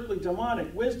doctor, earthly,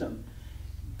 demonic, wisdom.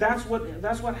 That's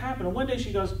what happened. And one day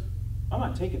she goes, I'm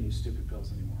not taking these stupid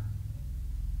pills anymore.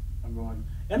 I'm going,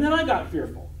 and then I got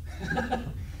fearful.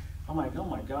 I'm like, oh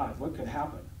my God, what could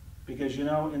happen? Because, you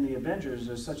know, in the Avengers,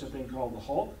 there's such a thing called the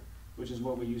Hulk, which is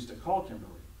what we used to call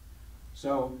Kimberly.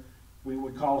 So we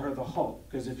would call her the Hulk,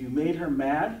 because if you made her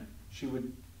mad, she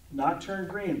would not turn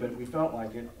green, but we felt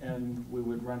like it, and we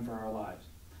would run for our lives.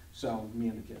 So, me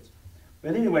and the kids.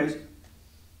 But anyways,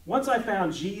 once I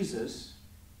found Jesus,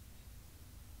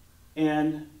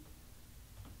 and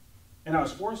I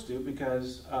was forced to,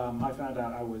 because I found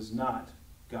out I was not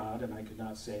God, and I could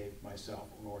not save myself,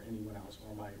 or anyone else,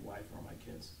 or my wife, or my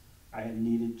kids. I had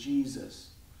needed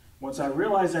Jesus. Once I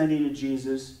realized I needed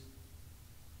Jesus,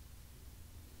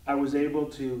 I was able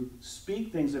to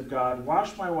speak things of God,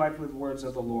 wash my wife with words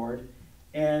of the Lord,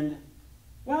 and,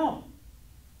 well,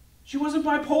 she wasn't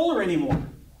bipolar anymore.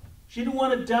 She didn't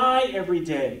want to die every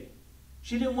day.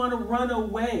 She didn't want to run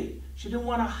away. She didn't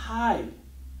want to hide.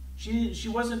 She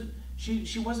wasn't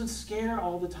scared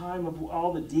all the time of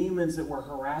all the demons that were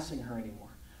harassing her anymore.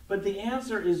 But the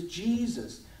answer is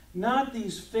Jesus, not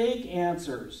these fake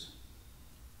answers.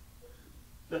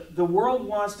 The world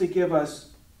wants to give us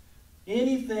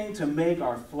anything to make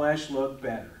our flesh look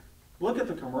better. Look at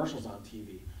the commercials on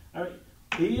TV. I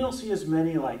mean, you don't see as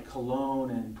many like cologne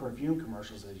and perfume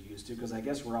commercials as you used to, because I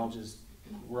guess we're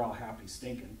all happy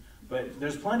stinking. But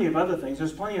there's plenty of other things.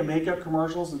 There's plenty of makeup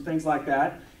commercials and things like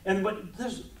that. And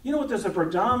there's a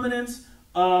predominance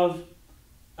of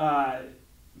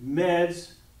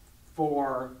meds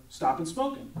for stopping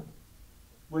smoking,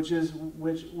 which is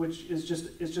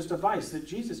just a vice that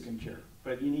Jesus can cure.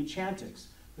 But you need Chantix.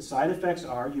 The side effects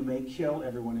are you may kill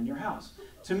everyone in your house.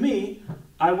 To me,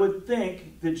 I would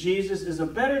think that Jesus is a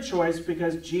better choice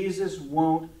because Jesus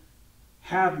won't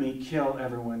have me kill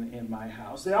everyone in my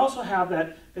house. They also have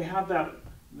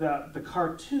the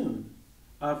cartoon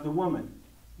of the woman.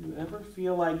 You ever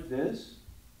feel like this?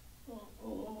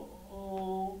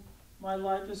 Oh, my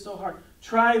life is so hard.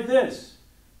 Try this.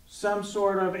 Some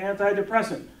sort of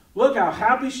antidepressant. Look how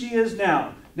happy she is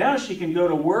now. Now she can go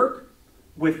to work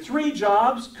with 3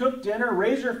 jobs, cook dinner,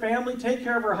 raise her family, take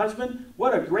care of her husband.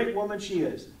 What a great woman she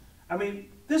is. I mean,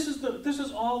 this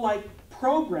is all like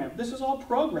program. This is all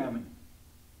programming.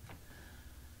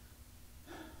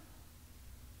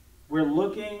 We're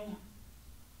looking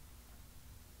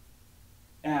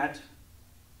at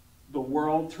the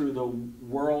world through the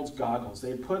world's goggles.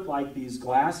 They put like these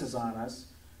glasses on us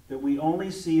that we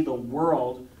only see the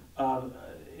world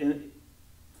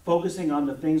focusing on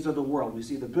the things of the world. We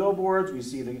see the billboards, we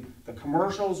see the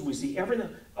commercials, we see everything,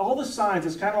 all the signs.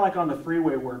 It's kind of like on the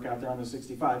freeway work out there on the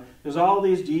 65. There's all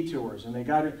these detours, and they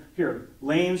got it here,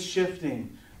 lanes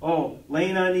shifting, oh,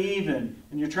 lane uneven,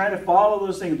 and you're trying to follow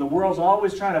those things. The world's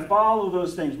always trying to follow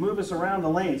those things, move us around the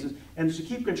lanes, and to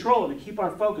keep control of it, to keep our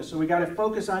focus. So we got to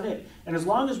focus on it. And as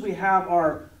long as we have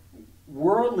our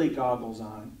worldly goggles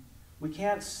on, we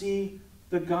can't see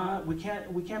the God. We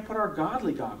can't put our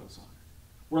godly goggles on.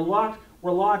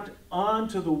 We're locked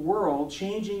onto the world,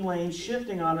 changing lanes,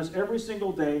 shifting on us every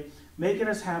single day, making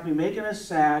us happy, making us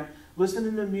sad,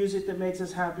 listening to music that makes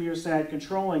us happy or sad,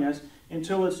 controlling us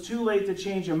until it's too late to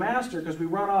change a master because we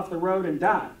run off the road and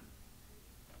die.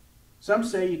 Some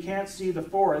say you can't see the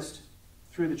forest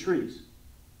through the trees.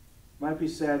 Might be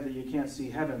said that you can't see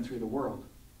heaven through the world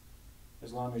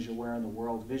as long as you're wearing the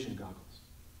world vision goggles.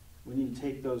 We need to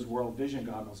take those world vision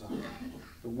goggles off.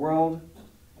 The world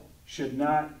should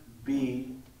not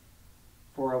be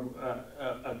for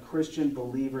a Christian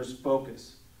believer's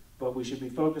focus, but we should be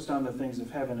focused on the things of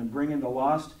heaven and bringing the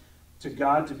lost to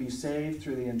God to be saved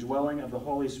through the indwelling of the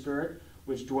Holy Spirit,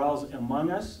 which dwells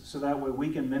among us, so that way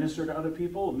we can minister to other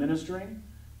people. Ministering,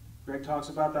 Greg talks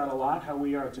about that a lot, how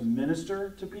we are to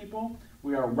minister to people.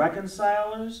 We are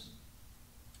reconcilers,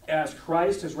 as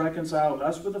Christ has reconciled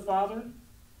us with the Father,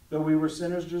 though we were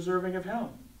sinners deserving of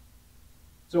hell.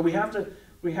 So we have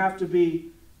to be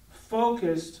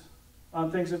focused on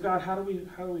things of God. How do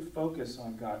we focus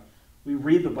on God? We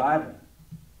read the Bible.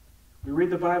 We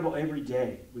read the Bible every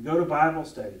day. We go to Bible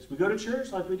studies. We go to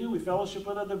church like we do. We fellowship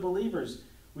with other believers.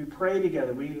 We pray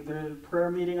together. The prayer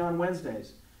meeting on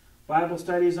Wednesdays. Bible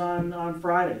studies on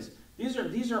Fridays.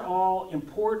 These are all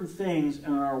important things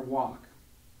in our walk.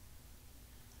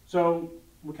 So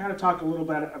we kind of talked a little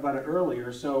bit about it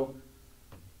earlier. So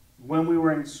when we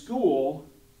were in school,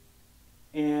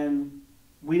 and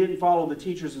we didn't follow the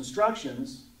teacher's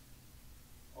instructions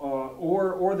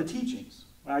or the teachings.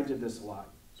 I did this a lot,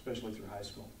 especially through high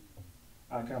school.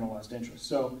 I kind of lost interest.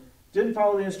 So didn't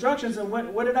follow the instructions, and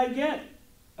what did I get?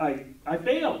 I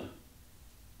failed.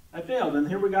 I failed. And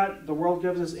here we got, the world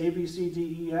gives us A, B, C,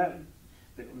 D, E, F.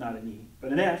 Not an E,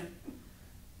 but an F.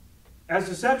 As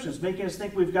deceptions, making us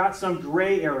think we've got some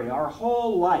gray area. Our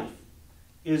whole life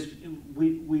is,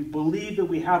 we believe that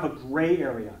we have a gray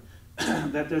area.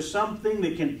 That there's something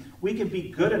that we can be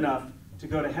good enough to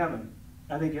go to heaven.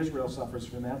 I think Israel suffers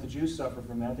from that. The Jews suffer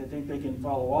from that. They think they can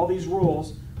follow all these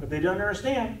rules, but they don't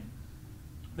understand.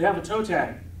 They have a toe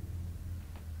tag.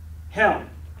 Hell.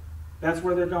 That's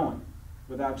where they're going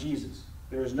without Jesus.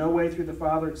 There is no way through the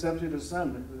Father except through the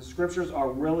Son. The Scriptures are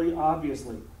really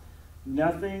obviously.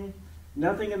 Nothing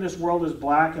in this world is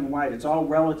black and white. It's all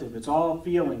relative. It's all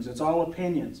feelings. It's all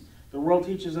opinions. The world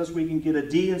teaches us we can get a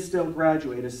D and still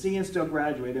graduate, a C and still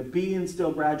graduate, a B and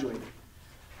still graduate.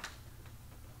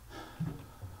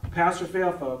 Pass or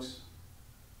fail, folks.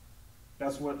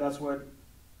 That's what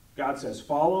God says.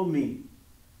 Follow me.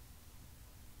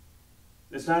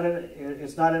 It's not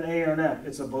an A or an F.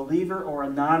 It's a believer or a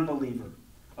non-believer.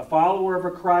 A follower of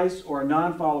a Christ or a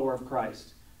non-follower of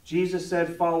Christ. Jesus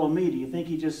said, follow me. Do you think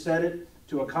he just said it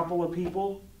to a couple of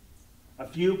people? A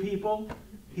few people?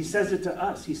 He says it to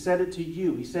us. He said it to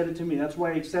you. He said it to me. That's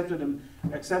why I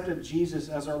accepted Jesus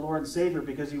as our Lord and Savior,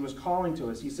 because he was calling to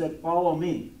us. He said, follow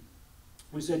me.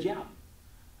 We said, yeah,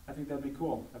 I think that'd be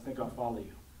cool. I think I'll follow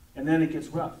you. And then it gets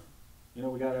rough. You know,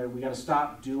 we gotta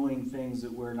stop doing things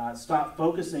that we're not. Stop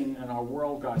focusing on our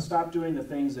world God. Stop doing the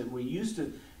things that we used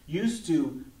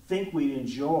to think we'd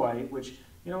enjoy. Which,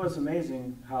 you know, it's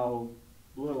amazing how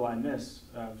little I miss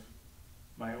of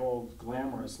my old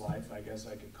glamorous life. I guess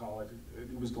I could call it.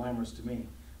 It was glamorous to me,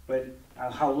 but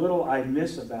how little I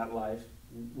miss of that life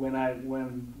when I'm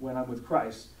with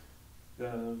Christ.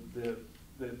 The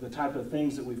type of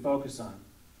things that we focus on.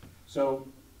 So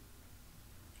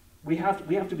we have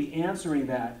to be answering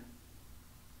that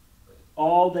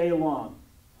all day long.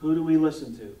 Who do we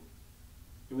listen to?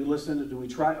 Do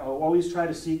we always try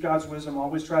to seek God's wisdom?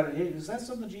 Always try to, hey, is that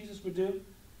something Jesus would do?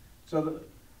 So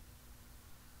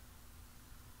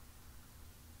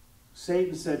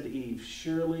Satan said to Eve,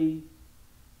 surely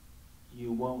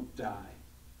you won't die.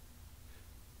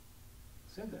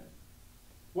 He said that.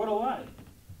 What a lie.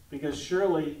 Because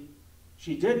surely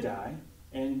she did die,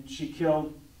 and she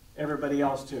killed everybody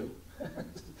else too.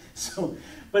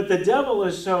 But the devil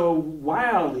is so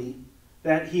wily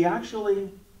that he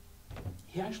actually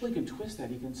can twist that.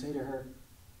 He can say to her,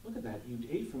 look at that, you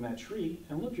ate from that tree,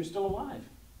 and look, you're still alive.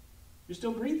 You're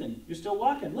still breathing. You're still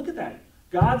walking. Look at that.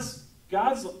 God's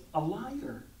a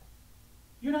liar.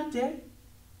 You're not dead.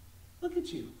 Look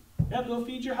at you. Yeah, go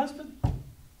feed your husband.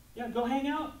 Yeah, go hang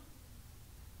out.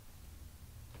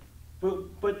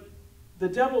 But the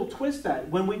devil twists that.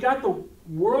 When we got the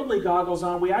worldly goggles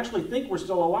on, we actually think we're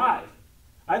still alive.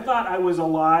 I thought I was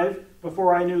alive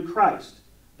before I knew Christ,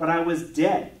 but I was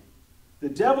dead. The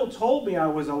devil told me I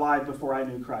was alive before I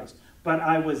knew Christ, but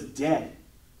I was dead.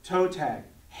 Toe tag.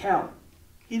 Hell.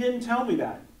 He didn't tell me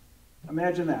that.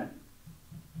 Imagine that.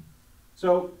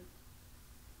 So,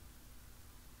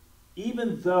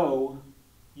 even though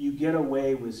you get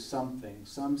away with something,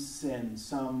 some sin,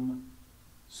 some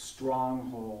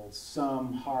stronghold,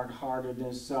 some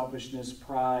hard-heartedness, selfishness,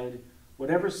 pride,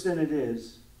 whatever sin it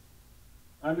is,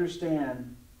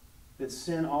 understand that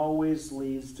sin always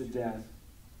leads to death.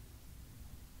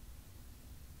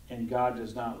 And God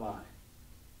does not lie.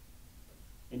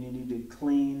 And you need to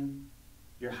clean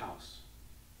your house.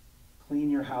 Clean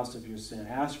your house of your sin.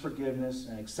 Ask forgiveness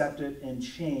and accept it and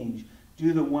change.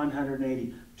 Do the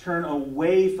 180. Turn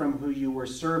away from who you were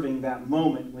serving that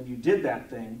moment when you did that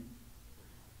thing,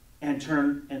 and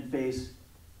turn and face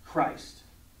Christ,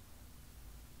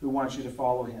 who wants you to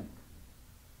follow him.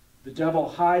 The devil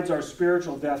hides our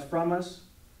spiritual death from us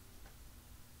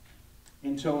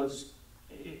until it's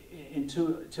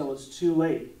too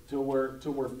late, till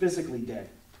we're physically dead.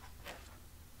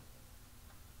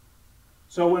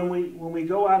 So when we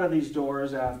go out of these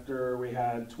doors after we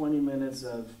had 20 minutes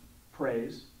of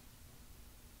praise,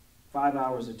 5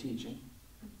 hours of teaching,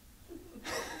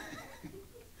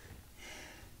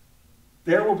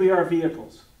 there will be our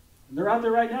vehicles. And they're out there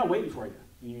right now waiting for you.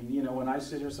 You know, when I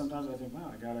sit here sometimes I think,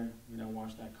 wow, I gotta,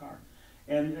 wash that car.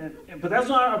 But that's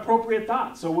not an appropriate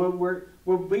thought. So we'll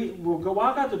go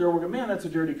walk out the door, we'll go, man, that's a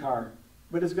dirty car.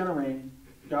 But it's gonna rain.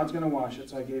 God's gonna wash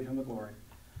it, so I gave him the glory.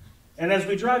 And as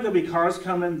we drive, there'll be cars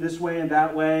coming this way and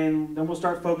that way, and then we'll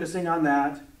start focusing on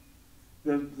that.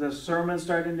 The sermon's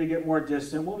starting to get more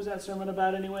distant. What was that sermon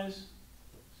about anyways?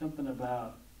 Something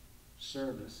about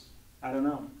service. I don't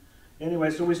know. Anyway,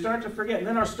 so we start to forget. And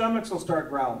then our stomachs will start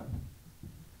growling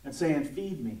and saying,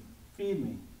 feed me, feed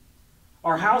me.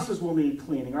 Our houses will need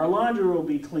cleaning. Our laundry will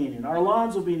be cleaning. Our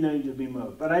lawns will need to be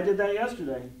mowed. But I did that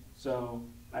yesterday, so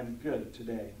I'm good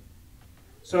today.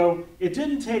 So it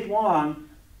didn't take long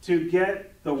to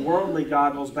get the worldly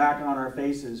goggles back on our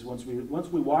faces. Once we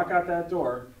walk out that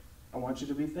door, I want you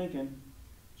to be thinking,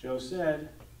 Joe said,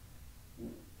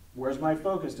 where's my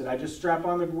focus? Did I just strap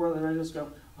on the world and I just go,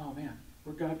 oh man,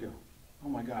 where'd God go? Oh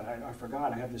my God, I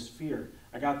forgot. I have this fear.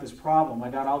 I got this problem. I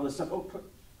got all this stuff. Oh,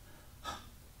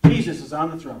 Jesus is on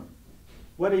the throne.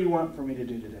 What do you want for me to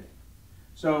do today?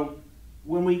 So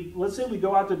let's say we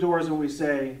go out the doors and we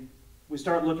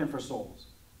start looking for souls.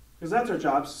 Because that's our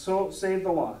job, save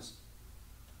the lost.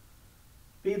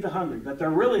 Feed the hungry, but they're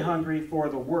really hungry for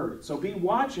the word. So be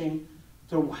watching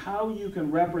to how you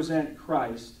can represent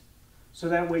Christ, so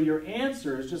that way your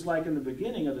answers, just like in the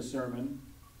beginning of the sermon,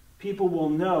 people will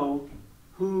know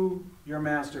who your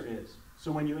master is.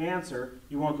 So when you answer,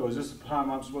 you won't go, is this the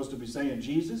time I'm supposed to be saying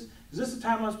Jesus? Is this the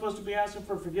time I'm supposed to be asking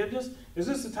for forgiveness? Is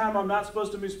this the time I'm not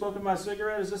supposed to be smoking my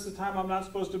cigarette? Is this the time I'm not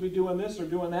supposed to be doing this or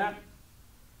doing that?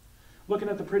 Looking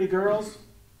at the pretty girls?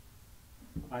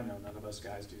 I know none of us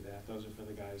guys do that. Those are for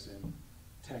the guys in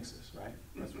Texas, right?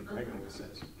 That's what Greg always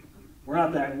says. We're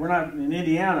not in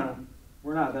Indiana,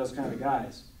 we're not those kind of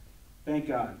guys. Thank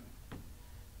God.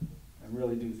 I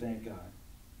really do thank God.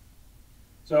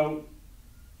 So,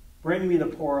 bring me the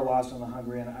poor, lost, and the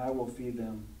hungry, and I will feed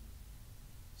them,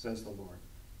 says the Lord.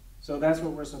 So that's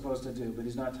what we're supposed to do, but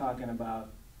he's not talking about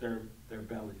their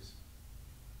bellies.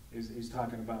 He's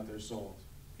talking about their souls.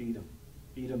 Feed them.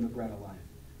 Feed them the bread of life.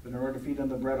 But in order to feed them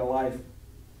the bread of life,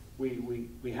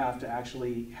 we have to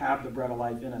actually have the bread of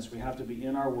life in us. We have to be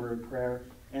in our word, prayer,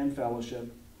 and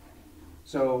fellowship.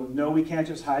 So, no, we can't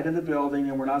just hide in the building,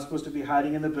 and we're not supposed to be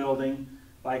hiding in the building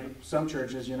like some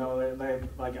churches,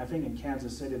 like I think in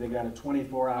Kansas City, they got a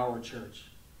 24-hour church.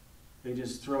 They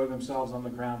just throw themselves on the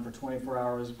ground for 24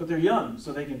 hours, but they're young,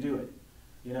 so they can do it,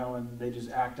 and they just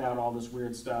act out all this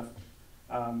weird stuff.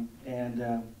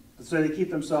 So they keep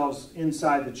themselves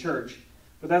inside the church.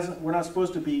 But we're not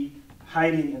supposed to be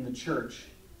hiding in the church.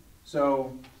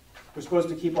 So we're supposed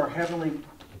to keep our heavenly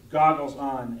goggles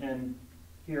on. And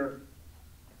here,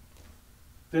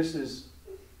 this is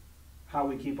how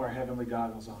we keep our heavenly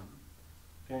goggles on.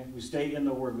 Okay? We stay in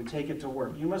the Word. We take it to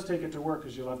work. You must take it to work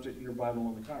because you left your Bible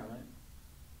in the car, right?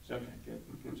 So, okay,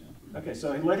 good job. Okay,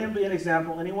 so let him be an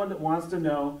example. Anyone that wants to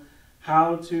know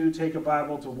how to take a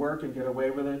Bible to work and get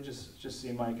away with it, just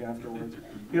see Mike afterwards.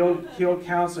 He'll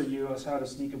counsel you as how to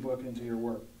sneak a book into your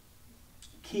work.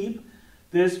 Keep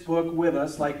this book with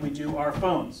us like we do our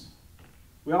phones.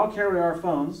 We all carry our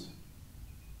phones.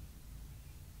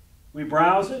 We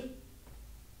browse it.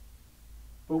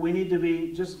 But what we need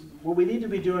to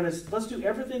be doing is, let's do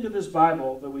everything to this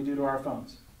Bible that we do to our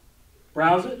phones.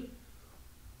 Browse it.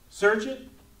 Search it.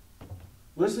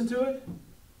 Listen to it.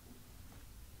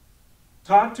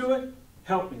 Talk to it.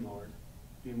 Help me, Lord,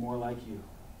 be more like you.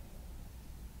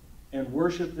 And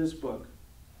worship this book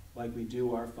like we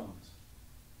do our phones.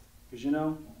 Because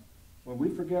when we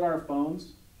forget our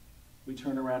phones, we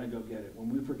turn around and go get it. When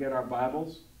we forget our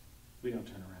Bibles, we don't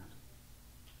turn around.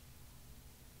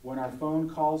 When our phone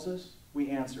calls us, we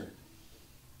answer it.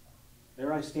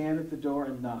 There I stand at the door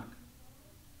and knock.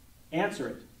 Answer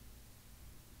it.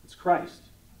 It's Christ.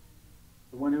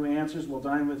 The one who answers will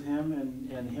dine with him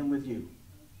and him with you.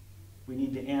 We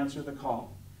need to answer the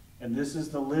call. And this is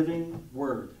the living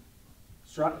word.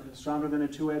 Stronger than a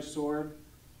two-edged sword.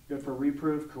 Good for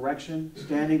reproof, correction.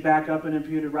 Standing back up in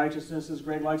imputed righteousness, as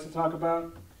Greg likes to talk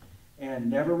about. And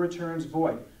never returns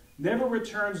void. Never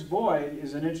returns void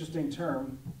is an interesting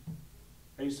term.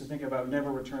 I used to think about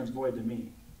never returns void to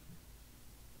me.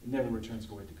 It never returns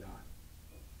void to God.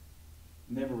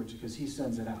 Never returns, because he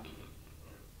sends it out.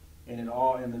 And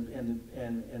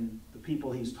the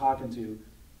people he's talking to,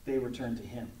 they return to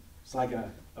him. It's like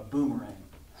a boomerang.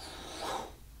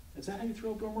 Is that how you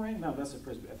throw a boomerang? No, that's a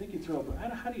frisbee. I think you throw a boomerang.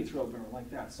 How do you throw a boomerang?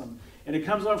 Like that. And it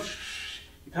comes off,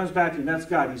 it comes back to you. That's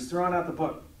God. He's throwing out the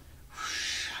book.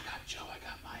 I got Joe, I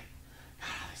got Mike. Got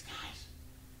all these guys.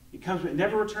 He comes, it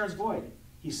never returns void.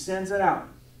 He sends it out.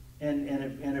 And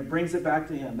it brings it back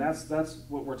to him. That's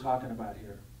what we're talking about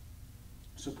here.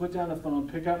 So put down the phone,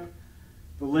 pick up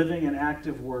the living and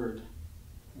active word.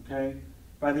 Okay?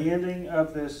 By the ending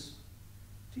of this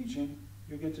teaching,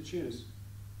 you'll get to choose.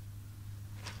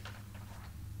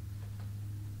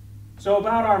 So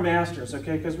about our masters,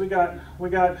 okay? Because we got,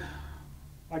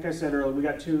 like I said earlier,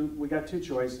 we got two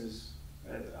choices.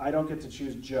 I don't get to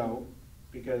choose Joe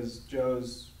because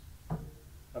Joe's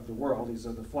of the world. He's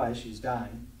of the flesh. He's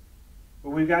dying. But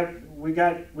we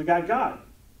got God.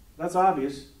 That's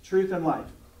obvious. Truth and life.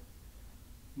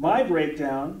 My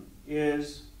breakdown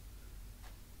is,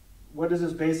 what is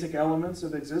his basic elements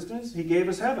of existence? He gave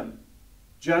us heaven.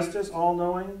 Justice,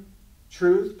 all-knowing,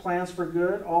 truth, plans for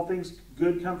good. All things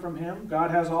good come from him.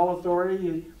 God has all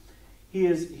authority.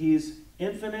 He's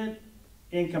infinite,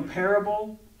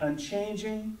 incomparable,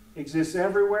 unchanging, exists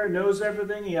everywhere, knows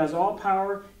everything. He has all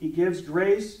power. He gives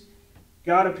grace.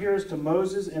 God appears to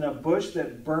Moses in a bush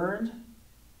that burned,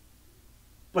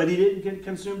 but he didn't get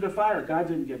consumed of fire. God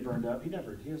didn't get burned up. He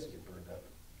doesn't get burned up.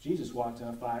 Jesus walked in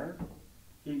a fire.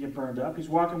 He didn't get burned up. He's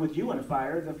walking with you in a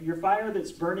fire. Your fire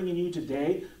that's burning in you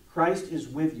today, Christ is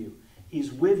with you.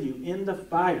 He's with you in the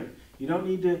fire. You don't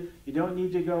need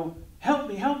to go, help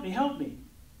me, help me, help me.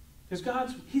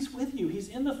 Because he's with you. He's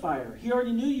in the fire. He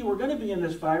already knew you were going to be in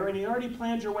this fire, and he already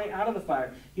planned your way out of the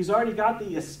fire. He's already got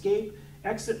the escape,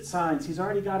 exit signs. He's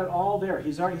already got it all there.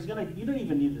 You don't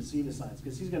even need to see the signs,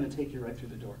 because he's going to take you right through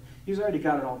the door. He's already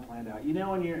got it all planned out. You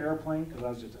know, on your airplane, because I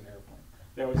was just an airplane,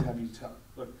 they always have you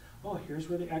look, oh, here's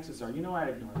where the exits are. You know, I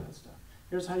ignore that stuff.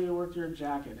 Here's how you work your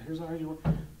jacket. Here's how you work.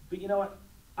 But you know what?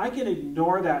 I can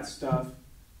ignore that stuff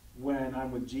when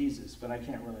I'm with Jesus, but I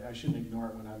shouldn't ignore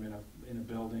it when I'm in a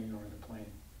building or in a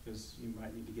plane, because you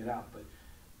might need to get out. But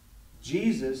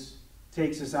Jesus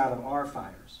takes us out of our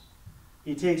fires.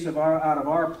 He takes us out of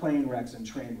our plane wrecks and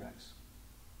train wrecks.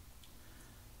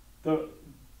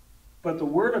 But the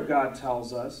Word of God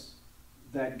tells us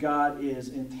that God is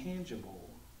intangible.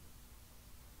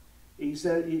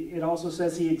 It also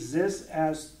says he exists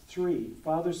as three,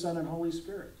 Father, Son, and Holy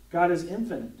Spirit. God is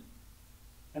infinite.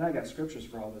 And I got scriptures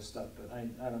for all this stuff, but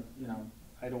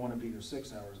I don't want to be here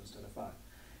 6 hours instead of 5.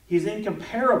 He's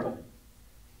incomparable.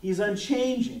 He's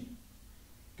unchanging.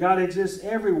 God exists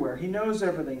everywhere. He knows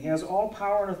everything. He has all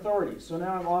power and authority. So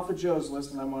now I'm off of Joe's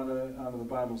list and I'm onto the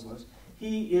Bible's list.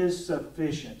 He is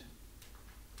sufficient.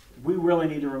 We really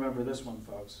need to remember this one,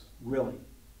 folks. Really.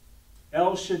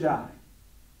 El Shaddai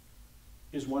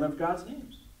is one of God's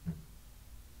names.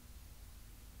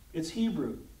 It's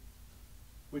Hebrew,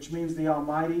 which means the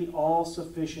Almighty,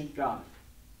 all-sufficient God.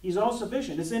 He's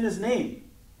all-sufficient. It's in his name.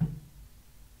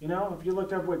 You know, if you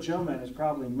looked up what Joe meant, it's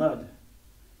probably mud,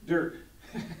 dirt.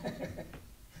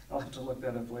 I'll have to look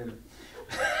that up later.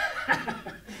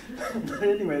 But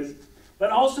anyways, but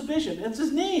all-sufficient. It's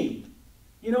his name.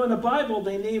 You know, in the Bible,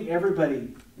 they name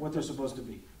everybody what they're supposed to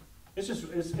be. It's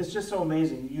just so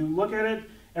amazing. You look at it,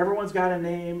 everyone's got a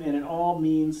name, and it all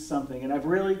means something. And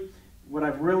what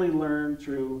I've really learned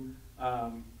through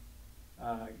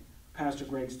Pastor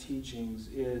Greg's teachings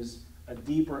is a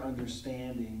deeper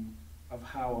understanding of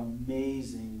how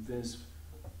amazing this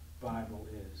Bible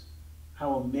is.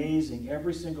 How amazing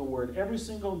every single word, every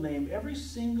single name, every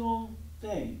single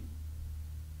thing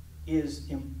is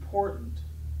important.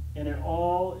 And it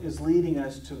all is leading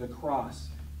us to the cross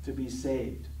to be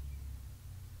saved.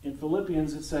 In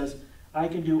Philippians it says, I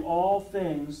can do all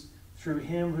things through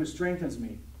him who strengthens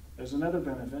me. There's another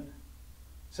benefit.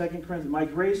 2 Corinthians, my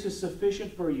grace is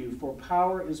sufficient for you, for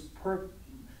power is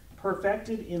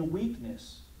perfected in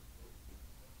weakness.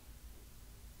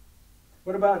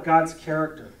 What about God's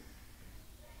character?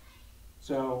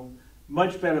 So,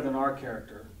 much better than our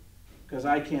character, because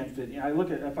I can't fit. I look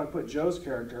at, if I put Joe's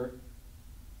character,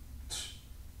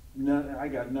 I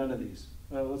got none of these.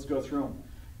 Well, let's go through them.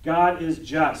 God is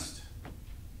just.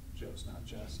 Joe's not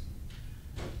just.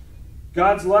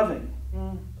 God's loving.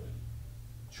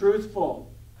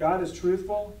 Truthful. God is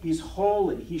truthful. He's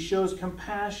holy. He shows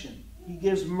compassion. He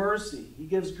gives mercy. He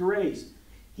gives grace.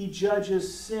 He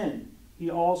judges sin. He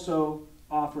also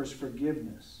offers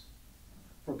forgiveness.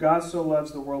 For God so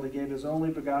loves the world, he gave his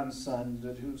only begotten Son,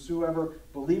 that whosoever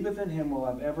believeth in him will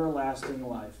have everlasting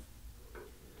life.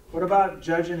 What about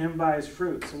judging him by his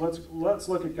fruit? So let's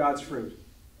look at God's fruit.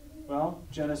 Well,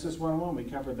 Genesis 1:1, we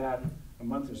covered that a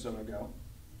month or so ago.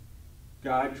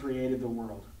 God created the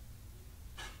world.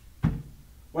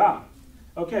 Wow.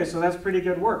 Okay, so that's pretty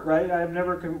good work, right? I've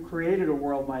never created a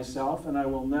world myself, and I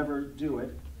will never do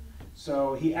it.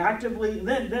 So he actively,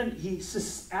 then he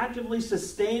actively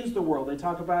sustains the world. They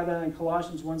talk about that in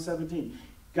Colossians 1:17.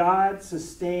 God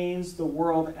sustains the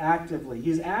world actively.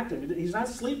 He's active. He's not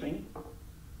sleeping.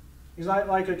 He's not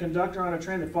like a conductor on a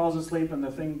train that falls asleep and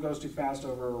the thing goes too fast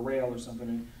over a rail or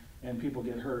something and people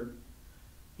get hurt.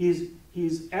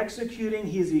 He's executing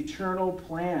his eternal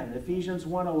plan. Ephesians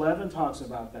 1:11 talks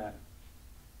about that.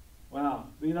 Wow.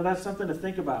 You know, that's something to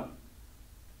think about.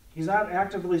 He's not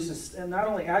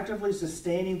only actively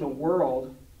sustaining the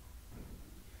world,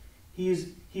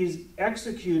 he's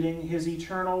executing his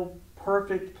eternal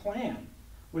perfect plan.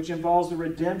 which involves the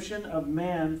redemption of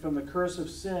man from the curse of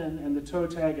sin and the toe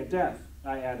tag of death.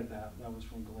 I added that. That was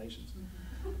from Galatians.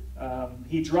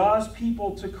 He draws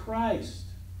people to Christ.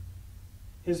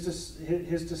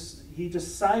 He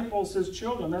disciples his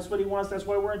children. That's what he wants. That's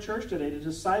why we're in church today, to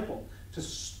disciple, to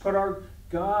put our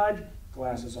God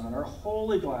glasses on, our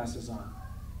holy glasses on.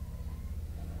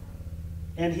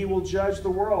 And he will judge the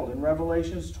world in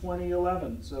Revelations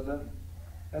 20:11. So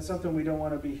that's something we don't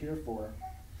want to be here for.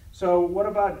 So what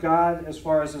about God as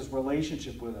far as his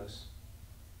relationship with us?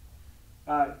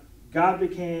 God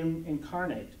became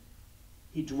incarnate.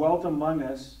 He dwelt among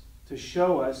us to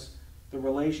show us the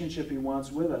relationship he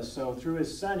wants with us. So through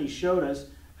his Son, he showed us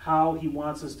how he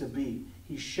wants us to be.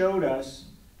 He showed us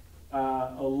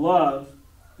a love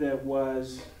that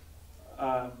was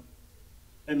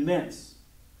immense.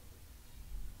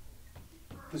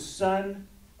 The Son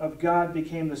of God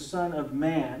became the Son of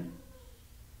Man,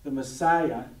 the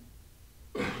Messiah,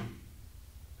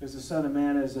 because the Son of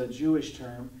Man is a Jewish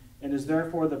term, and is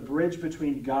therefore the bridge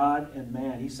between God and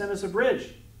man. He sent us a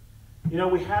bridge. You know,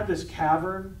 we have this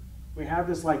cavern, we have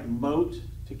this like moat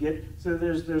to get, so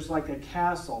there's like a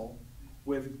castle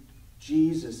with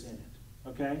Jesus in it,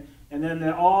 okay? And then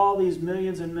there are all these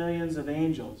millions and millions of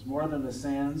angels, more than the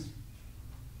sands,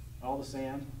 all the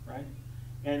sand, right?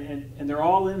 And they're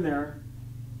all in there,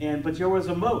 but there was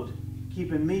a moat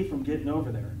keeping me from getting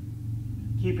over there,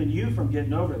 keeping you from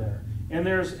getting over there. And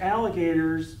there's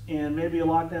alligators and maybe a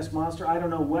Loch Ness monster. I don't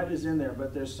know what is in there,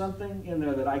 but there's something in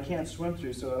there that I can't swim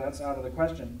through, so that's out of the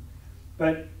question.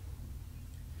 But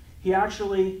he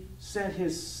actually sent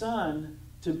his Son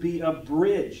to be a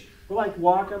bridge. We're like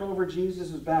walking over Jesus'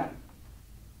 back.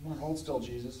 Come on, hold still,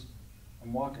 Jesus.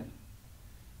 I'm walking.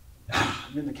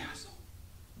 I'm in the castle.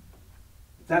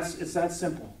 It's that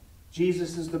simple.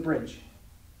 Jesus is the bridge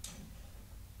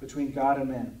between God and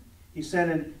man. He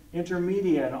sent an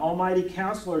intermediate, an almighty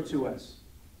counselor to us.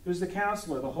 Who's the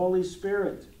counselor? The Holy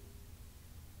Spirit.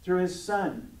 Through his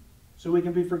Son. So we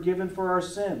can be forgiven for our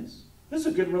sins. This is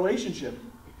a good relationship.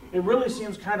 It really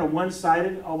seems kind of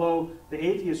one-sided, although the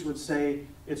atheist would say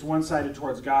it's one-sided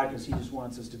towards God because he just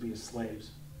wants us to be his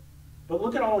slaves. But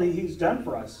look at all he's done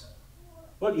for us.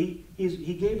 Look,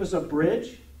 he gave us a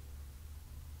bridge.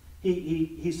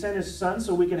 He sent his Son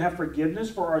so we can have forgiveness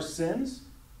for our sins.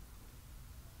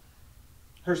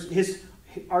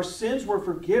 Our sins were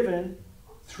forgiven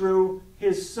through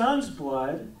his Son's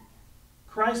blood,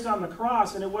 Christ on the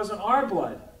cross, and it wasn't our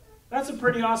blood. That's a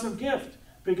pretty awesome gift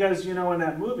because, you know, in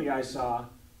that movie I saw,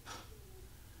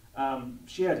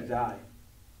 she had to die,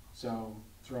 so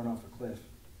thrown off a cliff.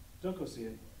 Don't go see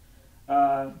it.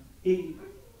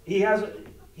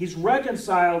 He's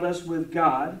reconciled us with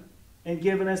God and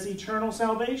given us eternal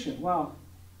salvation. Wow.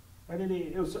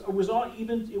 It was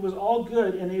all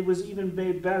good, and it was even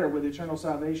made better with eternal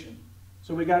salvation.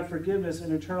 So we got forgiveness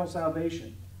and eternal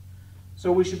salvation.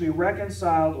 So we should be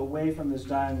reconciled away from this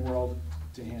dying world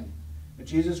to him. In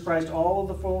Jesus Christ, all of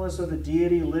the fullness of the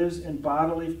deity lives in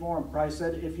bodily form. Christ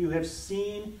said, if you have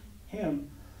seen him,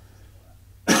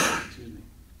 excuse me,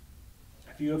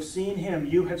 if you have seen him,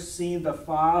 you have seen the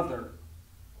Father.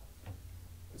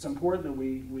 It's important that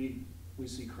we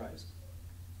see Christ.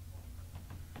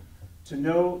 To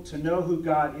know who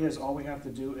God is, all we have to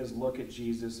do is look at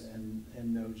Jesus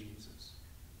and know Jesus.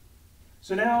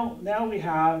 So now we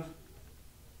have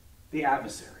the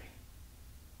adversary.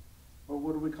 Or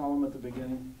what do we call him at the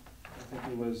beginning? I think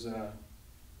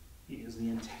he is the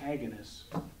antagonist.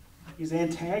 He's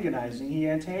antagonizing. He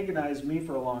antagonized me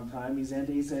for a long time. He's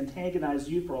antagonized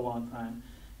you for a long time.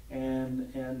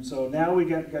 And so now we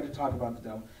got to talk about the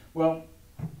devil. Well,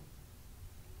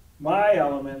 my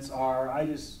elements are, I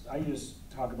just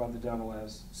talk about the devil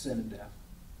as sin and death.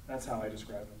 That's how I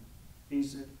describe him.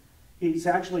 He's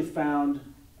actually found,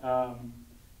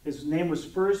 his name was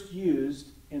first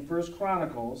used in 1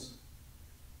 Chronicles,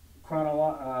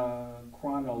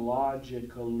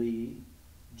 chronologically,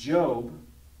 Job,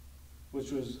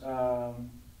 which was,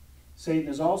 Satan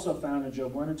is also found in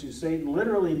Job 1 and 2. Satan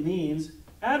literally means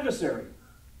adversary,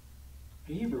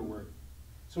 a Hebrew word.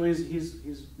 So he's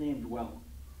named well.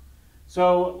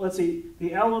 So let's see,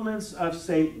 the elements of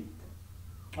Satan.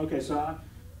 Okay, so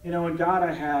in God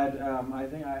I had,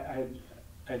 I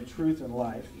had truth and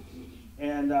life,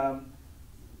 and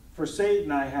for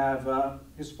Satan I have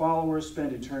his followers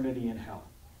spend eternity in hell.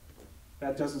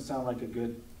 That doesn't sound like a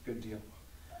good deal.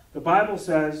 The Bible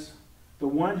says the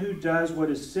one who does what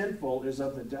is sinful is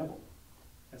of the devil.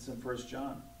 That's in 1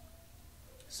 John.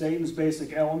 Satan's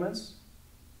basic elements.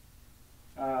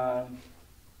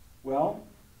 Well,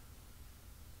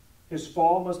 his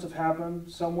fall must have happened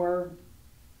somewhere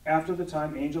after the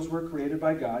time angels were created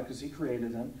by God, because he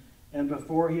created them, and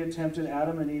before he had tempted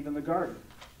Adam and Eve in the garden.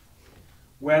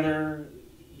 Whether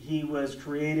he was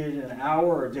created an hour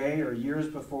or a day or years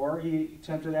before he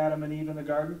tempted Adam and Eve in the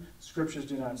garden, scriptures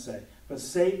do not say. But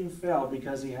Satan fell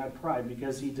because he had pride,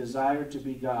 because he desired to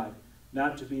be God,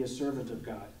 not to be a servant of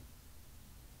God.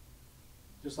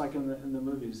 Just like in the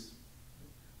movies,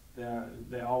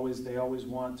 they always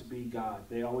want to be God.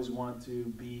 They always want to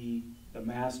be the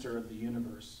master of the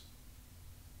universe.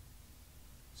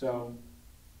 So,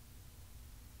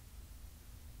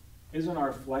 isn't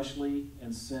our fleshly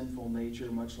and sinful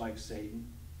nature much like Satan?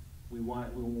 We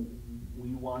want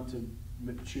to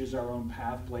choose our own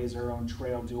path, blaze our own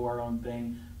trail, do our own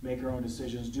thing, make our own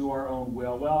decisions, do our own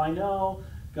will. Well, I know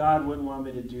God wouldn't want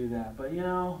me to do that, but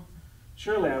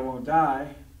surely I won't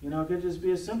die. It could just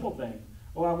be a simple thing.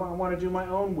 Oh, I want to do my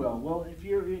own will. Well, if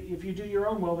you do your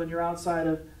own will, then you're outside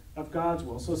of God's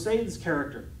will. So Satan's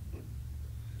character.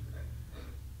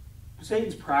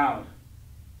 Satan's proud.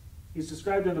 He's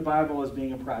described in the Bible as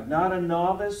being proud. Not a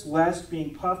novice, lest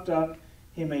being puffed up,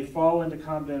 he may fall into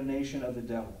condemnation of the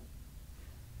devil.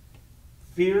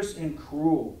 Fierce and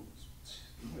cruel.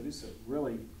 This is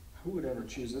really, who would ever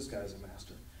choose this guy as a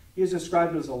master? He is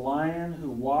described as a lion who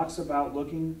walks about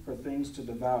looking for things to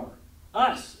devour.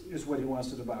 Us is what he wants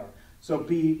to devour. So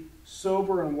be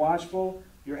sober and watchful.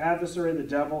 Your adversary, the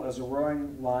devil, as a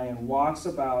roaring lion, walks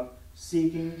about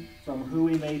seeking from who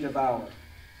he may devour.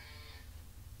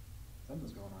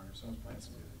 Something's going on here. Someone's playing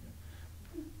some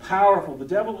music. Powerful. The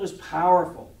devil is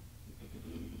powerful.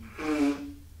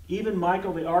 Even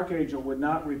Michael the archangel would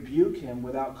not rebuke him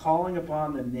without calling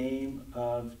upon the name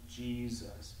of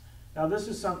Jesus. Now, this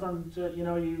is something to,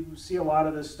 you see a lot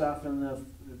of this stuff in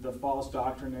the false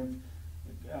doctrine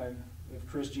of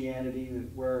Christianity,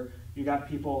 where you got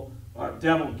people,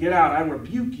 devil, get out, I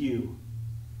rebuke you.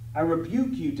 I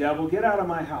rebuke you, devil, get out of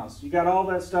my house. You got all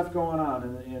that stuff going on,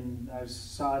 and I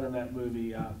saw it in that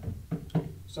movie,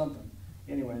 something.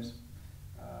 Anyways,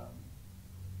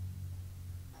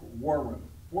 War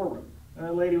Room. And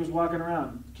that lady was walking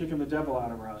around kicking the devil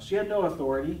out of her house. She had no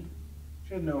authority.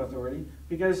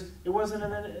 Because it wasn't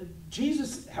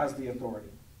Jesus has the authority.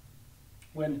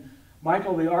 When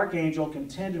Michael the archangel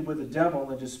contended with the devil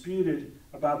and disputed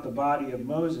about the body of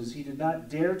Moses, he did not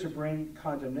dare to bring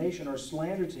condemnation or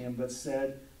slander to him, but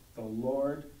said, "The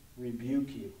Lord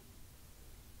rebuke you."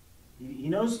 He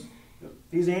knows,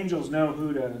 these angels know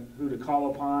who to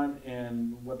call upon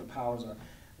and what the powers are.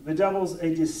 The devil's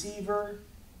a deceiver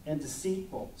and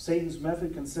deceitful. Satan's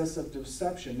method consists of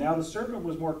deception. Now the serpent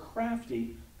was more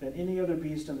crafty than any other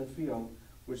beast in the field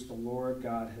which the Lord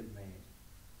God had made.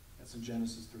 That's in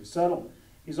Genesis 3. Subtle.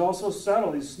 He's also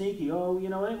subtle. He's sneaky. Oh,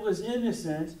 it was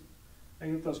innocent. I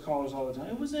get those callers all the time.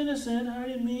 It was innocent. I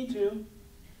didn't mean to.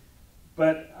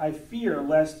 But I fear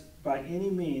lest by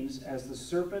any means, as the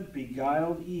serpent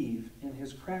beguiled Eve in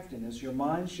his craftiness, your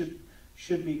mind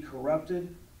should be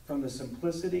corrupted from the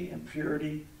simplicity and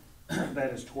purity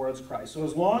that is towards Christ. So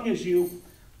as long as you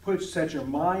set your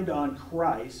mind on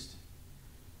Christ,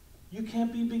 you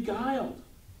can't be beguiled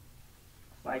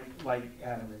like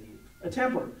Adam and Eve. A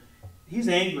temper. He's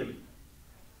angry.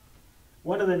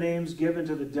 One of the names given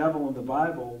to the devil in the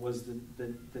Bible was the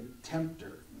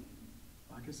tempter.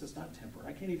 Well, I guess it's not temper.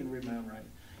 I can't even read my own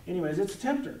writing. Anyways, it's a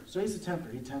tempter. So he's a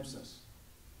tempter. He tempts us.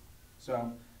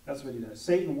 So that's what he does.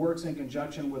 Satan works in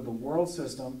conjunction with the world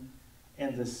system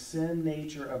and the sin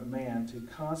nature of man to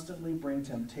constantly bring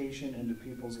temptation into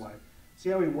people's life. See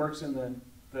how he works in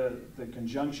the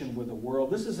conjunction with the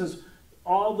world? This is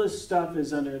all this stuff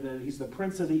is he's the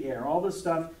prince of the air. All this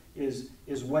stuff is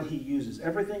what he uses.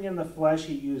 Everything in the flesh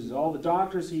he uses. All the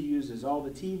doctors he uses. All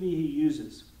the TV he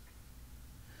uses.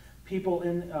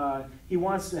 He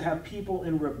wants to have people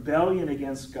in rebellion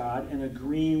against God and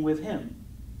agreeing with him.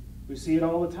 We see it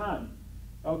all the time.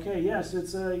 Okay, yes,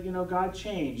 it's God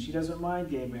changed. He doesn't mind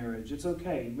gay marriage. It's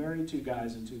okay. Marry 2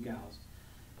 guys and 2 gals.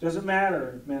 It doesn't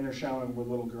matter if men are showering with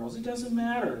little girls. It doesn't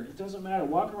matter. It doesn't matter.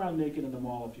 Walk around naked in the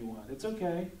mall if you want. It's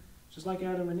okay. Just like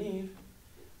Adam and Eve.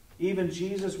 Even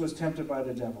Jesus was tempted by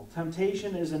the devil.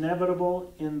 Temptation is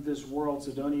inevitable in this world,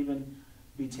 so don't even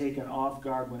be taken off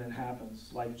guard when it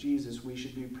happens. Like Jesus, we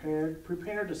should be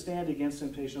prepared to stand against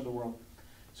temptation of the world.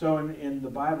 So in the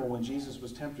Bible, when Jesus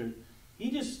was tempted, he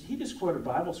just quoted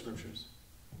Bible scriptures.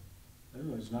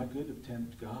 Oh, it's not good to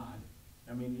tempt God.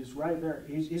 I mean, he's right there.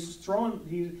 He's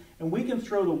throwing, and we can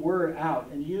throw the word out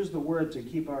and use the word to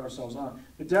keep ourselves on.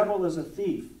 The devil is a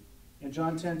thief. In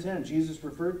John 10:10, Jesus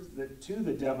referred to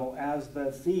the devil as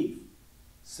the thief.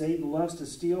 Satan loves to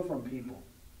steal from people.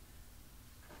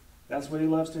 That's what he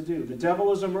loves to do. The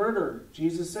devil is a murderer.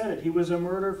 Jesus said it. He was a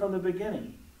murderer from the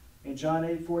beginning. In John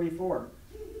 8:44,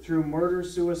 through murder,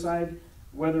 suicide,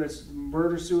 whether it's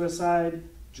murder, suicide,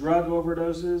 drug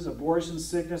overdoses, abortion,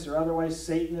 sickness, or otherwise,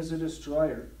 Satan is a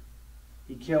destroyer.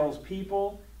 He kills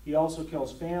people. He also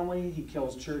kills family. He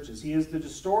kills churches. He is the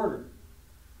distorter.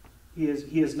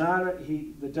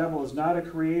 The devil is not a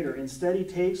creator. Instead, he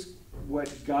takes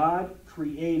what God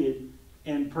created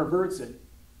and perverts it.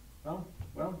 Well,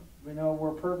 we know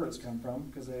where perverts come from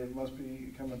because they must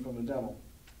be coming from the devil.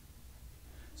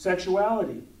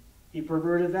 Sexuality, he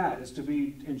perverted that. It's to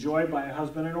be enjoyed by a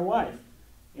husband and a wife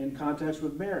in context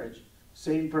with marriage.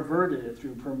 Satan perverted it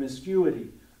through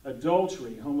promiscuity,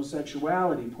 adultery,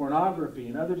 homosexuality, pornography,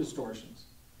 and other distortions.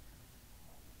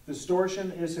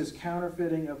 Distortion is his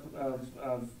counterfeiting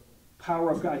of power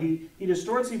of God. He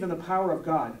distorts even the power of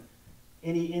God.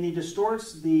 And he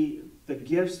distorts the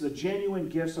gifts, the genuine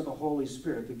gifts of the Holy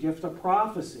Spirit. The gift of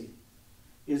prophecy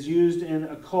is used in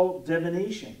occult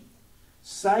divination.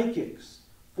 Psychics,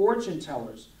 fortune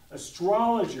tellers,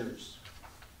 astrologers,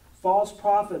 false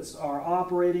prophets are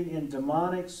operating in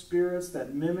demonic spirits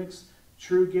that mimics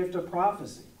true gift of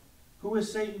prophecy. Who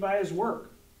is Satan by his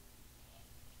work?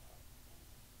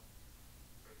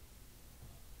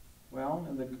 Well,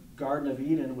 in the Garden of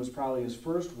Eden was probably his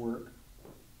first work.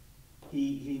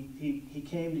 He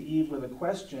came to Eve with a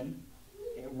question,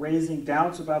 raising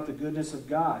doubts about the goodness of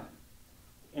God.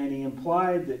 And he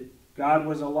implied that God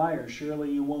was a liar.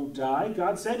 Surely you won't die.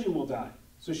 God said you will die.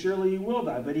 So surely you will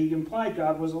die. But he implied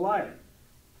God was a liar.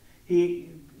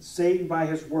 Satan, by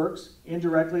his works,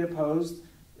 indirectly opposed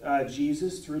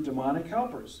Jesus through demonic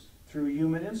helpers, through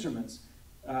human instruments,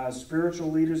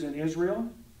 spiritual leaders in Israel.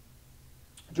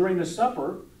 During the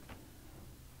supper,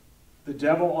 the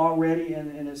devil already,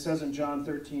 and it says in John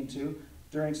 13:2,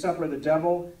 during supper, the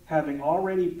devil, having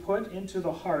already put into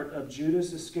the heart of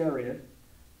Judas Iscariot,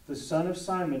 the son of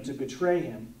Simon, to betray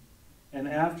him, and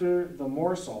after the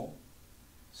morsel,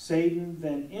 Satan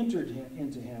then entered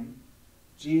into him.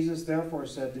 Jesus therefore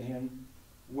said to him,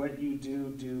 what you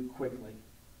do, do quickly.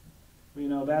 Well, you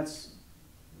know,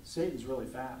 Satan's really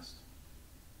fast.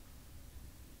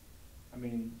 I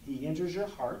mean, he enters your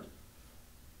heart,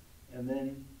 and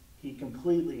then he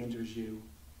completely enters you,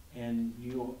 and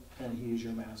he is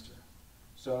your master.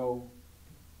 So,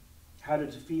 how to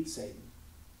defeat Satan?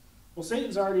 Well,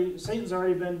 Satan's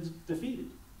already been defeated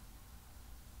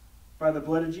by the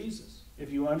blood of Jesus.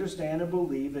 If you understand and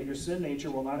believe that your sin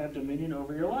nature will not have dominion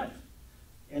over your life,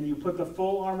 and you put the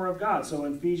full armor of God. So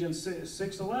in Ephesians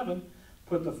 6:11,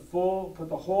 put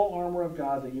the whole armor of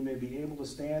God that you may be able to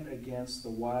stand against the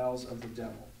wiles of the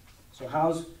devil. So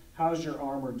how's your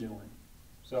armor doing?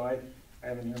 So I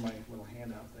have in here my little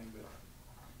handout thing, but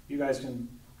you guys can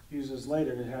use this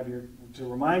later to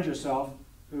remind yourself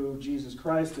who Jesus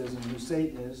Christ is and who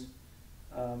Satan is,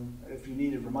 if you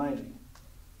needed reminding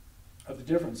of the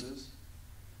differences.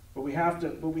 But we have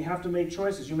to make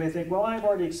choices. You may think, well, I've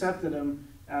already accepted him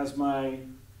as my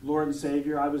Lord and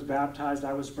Savior. I was baptized,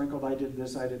 I was sprinkled, I did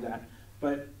this, I did that.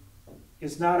 But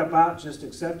it's not about just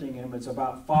accepting him, it's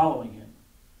about following him.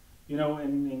 You know,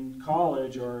 in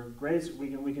college or grades, we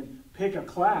can pick a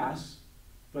class,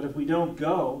 but if we don't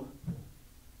go,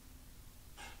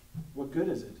 what good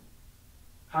is it?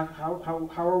 How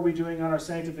are we doing on our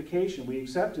sanctification? We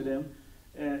accepted him,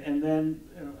 and then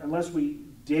unless we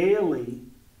daily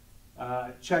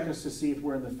check us to see if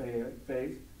we're in the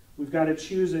faith, we've got to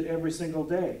choose it every single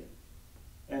day.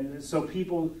 And so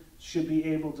people should be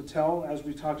able to tell, as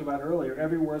we talked about earlier,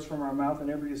 every word from our mouth and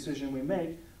every decision we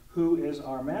make, who is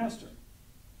our master.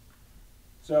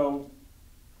 So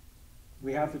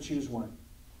we have to choose one.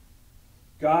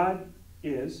 God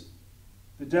is,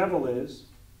 the devil is,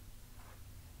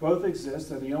 both exist.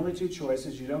 They're the only two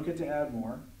choices. You don't get to add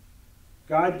more.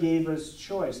 God gave us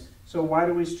choice. So why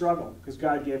do we struggle? Because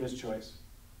God gave us choice.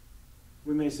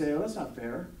 We may say, well, that's not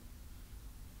fair.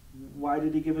 Why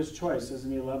did he give us choice?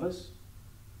 Doesn't he love us?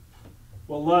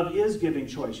 Well, love is giving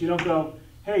choice. You don't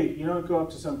go up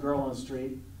to some girl on the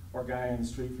street or guy on the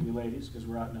street for you ladies, because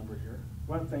we're outnumbered here.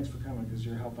 Well, thanks for coming, because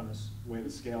you're helping us weigh the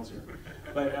scales here.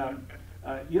 But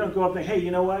you don't go up there, hey,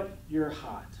 you know what? You're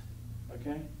hot.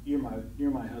 Okay? You're my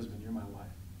husband. You're my wife.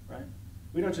 Right?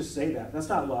 We don't just say that. That's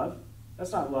not love.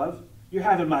 That's not love. You're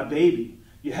having my baby.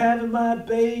 You're having my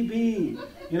baby.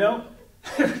 You know?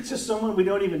 Just someone we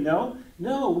don't even know?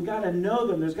 No, we got to know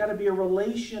them. There's got to be a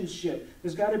relationship.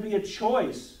 There's got to be a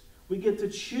choice. We get to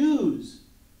choose.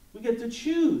 We get to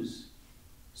choose.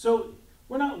 So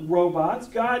we're not robots.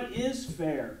 God is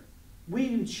fair. We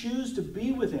can choose to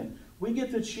be with him. We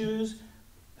get to choose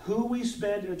who we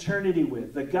spend eternity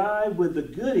with. The guy with the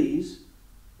goodies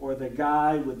or the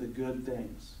guy with the good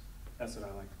things. That's what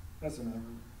I like. That's another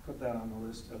put that on the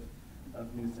list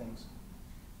of new things.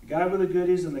 The guy with the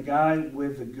goodies and the guy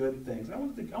with the good things. I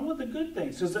want the good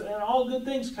things, because all good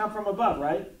things come from above,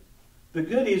 right? The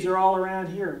goodies are all around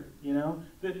here, you know.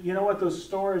 You know what, those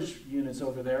storage units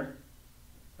over there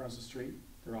across the street,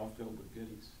 they're all filled with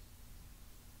goodies.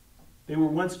 They were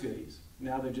once goodies.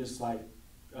 Now they're just like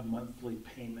a monthly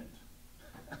payment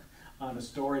on a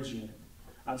storage unit,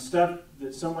 on stuff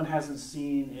that someone hasn't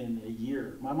seen in a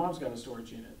year. My mom's got a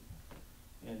storage unit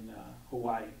in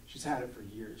Hawaii. She's had it for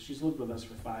years. She's lived with us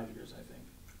for 5 years, I think.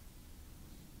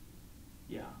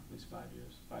 Yeah, at least 5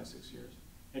 years, 5, 6 years.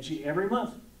 And she, every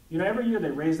month, you know, every year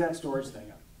they raise that storage thing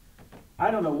up.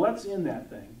 I don't know what's in that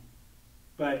thing,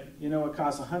 but, you know, it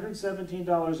costs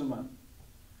 $117 a month.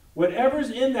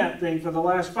 Whatever's in that thing for the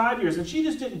last 5 years, and she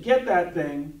just didn't get that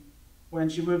thing when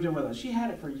she moved in with us. She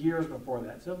had it for years before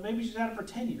that, so maybe she's had it for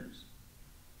 10 years.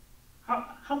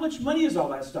 How much money is all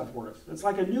that stuff worth? It's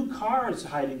like a new car is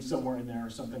hiding somewhere in there or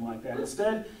something like that.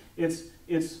 Instead, it's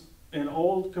an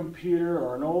old computer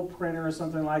or an old printer or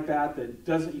something like that that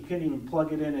doesn't, you can't even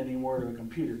plug it in anymore to a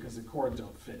computer because the cords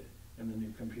don't fit in the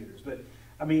new computers. But,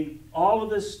 I mean, all of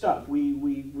this stuff,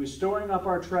 we're storing up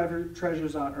our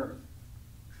treasures on earth.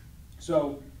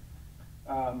 So,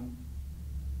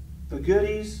 the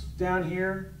goodies down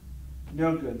here,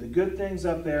 no good. The good things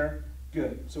up there,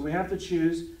 good. So we have to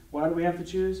choose. Why do we have to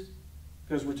choose?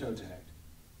 Because we're toe tagged.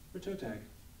 We're toe tagged.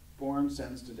 Born,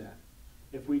 sentenced to death.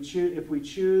 If we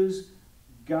choose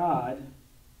God,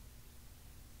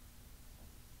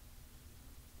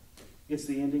 it's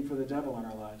the ending for the devil in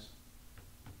our lives.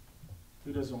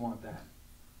 Who doesn't want that?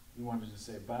 You wanted to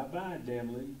say, bye-bye,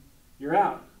 devil. You're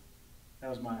out. That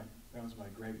was my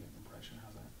Gravian impression.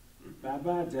 How's that?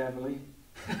 Bye-bye, devil.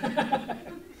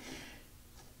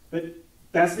 But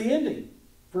that's the ending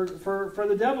for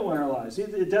the devil in our lives.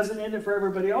 It doesn't end it for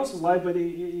everybody else's life, but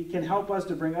it can help us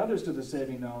to bring others to the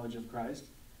saving knowledge of Christ.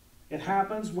 It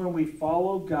happens when we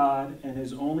follow God and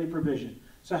His only provision.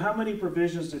 So how many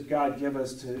provisions did God give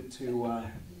us to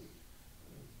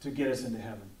get us into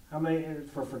heaven? How many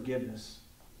for forgiveness?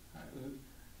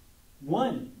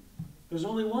 One. There's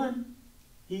only one.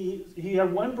 He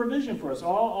had one provision for us.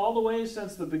 All the way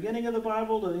since the beginning of the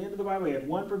Bible to the end of the Bible, He had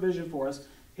one provision for us.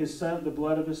 His Son, the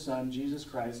blood of His Son, Jesus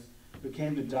Christ, who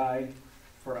came to die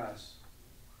for us.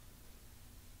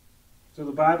 So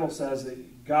the Bible says that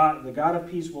the God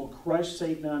of peace will crush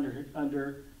Satan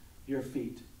under your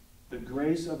feet. The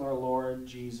grace of our Lord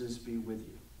Jesus be with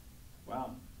you.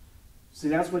 Wow. See,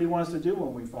 that's what He wants to do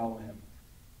when we follow Him.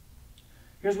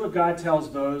 Here's what God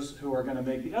tells those who are going to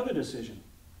make the other decision.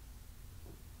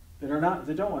 That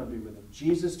don't want to be with Him.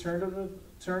 Jesus turned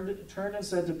and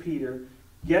said to Peter,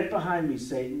 "Get behind me,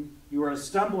 Satan. You are a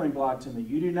stumbling block to me.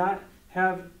 You do not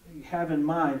have in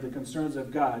mind the concerns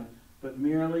of God, but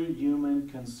merely human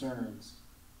concerns."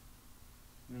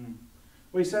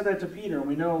 Well, He said that to Peter, and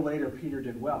we know later Peter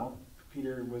did well.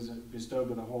 Peter was bestowed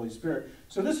with the Holy Spirit.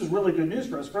 So this is really good news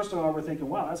for us. First of all, we're thinking,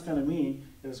 wow, that's kind of mean.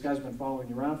 This guy's been following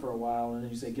you around for a while, and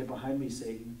then you say, "Get behind me,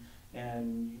 Satan,"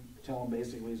 and you tell him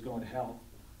basically he's going to hell.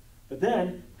 But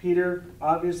then Peter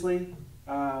obviously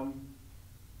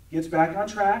gets back on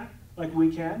track like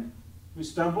we can. We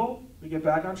stumble, we get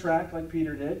back on track like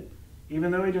Peter did.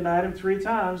 Even though he denied Him 3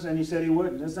 times and he said he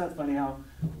wouldn't. Isn't that funny how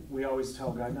we always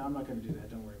tell God, "No, I'm not going to do that.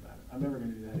 Don't worry about it. I'm never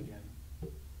going to do that again."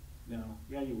 No.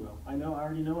 Yeah, you will. I know. I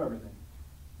already know everything.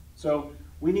 So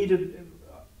we need to,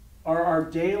 are our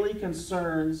daily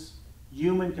concerns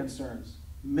human concerns?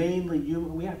 Mainly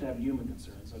human. We have to have human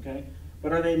concerns, okay?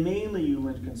 But are they mainly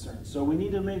human concerns? So we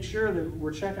need to make sure that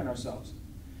we're checking ourselves.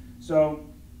 So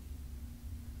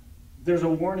there's a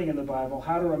warning in the Bible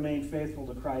how to remain faithful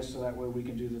to Christ so that way we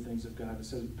can do the things of God. It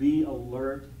says, "Be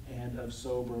alert and of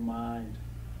sober mind.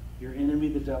 Your enemy,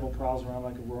 the devil, prowls around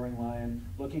like a roaring lion,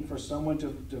 looking for someone to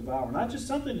devour." Not just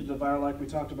something to devour like we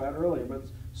talked about earlier, but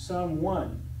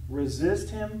someone. Resist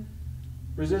him.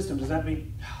 Resist him. Does that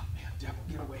mean, "Oh man, devil,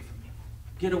 get away from me.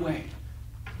 Get away"?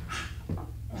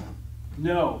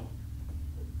 No.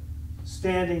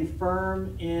 Standing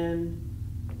firm in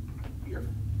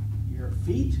your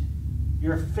feet,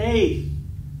 your faith,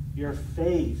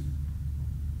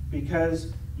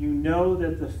 because you know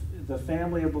that the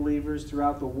family of believers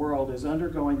throughout the world is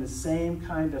undergoing the same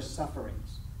kind of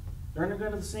sufferings. They're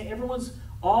undergoing the same.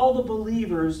 All the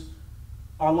believers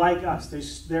are like us.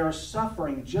 They are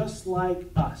suffering just like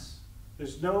us.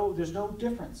 There's no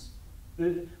difference.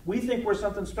 We think we're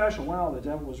something special. Wow, the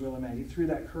devil was really mad. He threw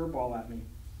that curveball at me.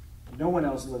 No one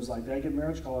else lives like that. I get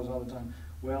marriage calls all the time.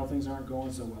 Well, things aren't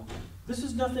going so well. This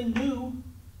is nothing new.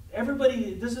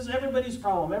 This is everybody's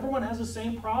problem. Everyone has the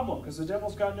same problem because the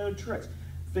devil's got no tricks.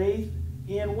 Faith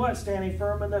In what? Standing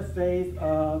firm in the faith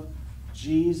of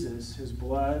Jesus, his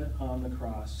blood on the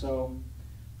cross. So,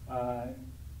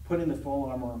 putting the full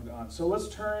armor of God. So let's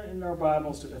turn in our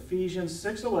Bibles to Ephesians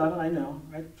 6:11. I know,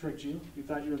 I tricked you. You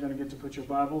thought you were going to get to put your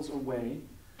Bibles away.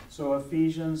 So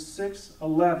Ephesians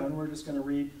 6:11, we're just going to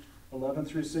read 11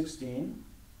 through 16.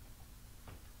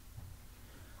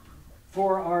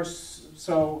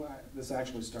 This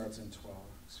actually starts in 12,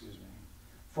 excuse me.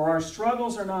 For our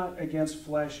struggles are not against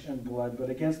flesh and blood, but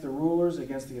against the rulers,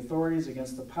 against the authorities,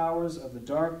 against the powers of the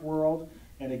dark world,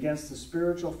 and against the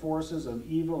spiritual forces of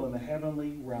evil in the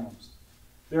heavenly realms.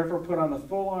 Therefore put on the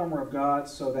full armor of God,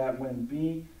 so that when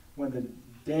the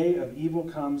day of evil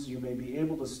comes, you may be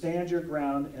able to stand your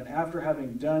ground, and after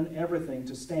having done everything,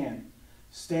 to stand.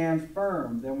 Stand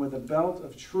firm, then with a belt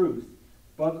of truth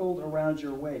buckled around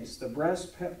your waist, the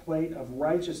breastplate of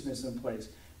righteousness in place,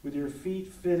 with your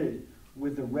feet fitted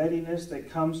with the readiness that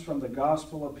comes from the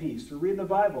gospel of peace. We're reading the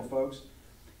Bible, folks.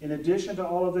 In addition to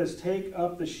all of this, take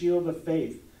up the shield of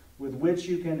faith, with which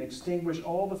you can extinguish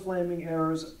all the flaming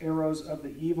arrows of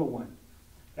the evil one.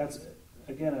 That's,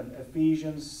 again,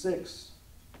 Ephesians 6,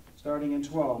 starting in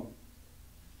 12.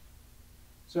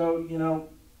 So,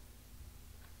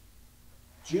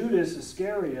 Judas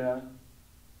Iscariot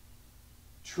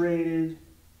traded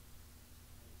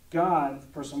God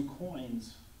for some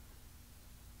coins.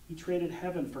 He traded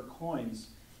heaven for coins.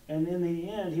 And in the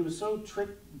end, he was so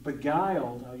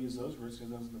beguiled, I'll use those words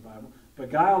because those in the Bible,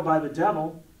 beguiled by the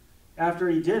devil after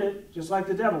he did it, just like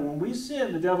the devil. When we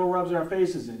sin, the devil rubs our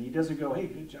faces in. He doesn't go, hey,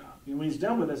 good job. When he's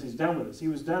done with us, he's done with us. He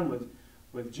was done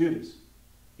with Judas.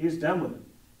 He was done with him.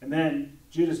 And then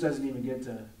Judas doesn't even get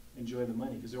to enjoy the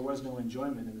money because there was no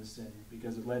enjoyment in the sin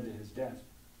because it led to his death.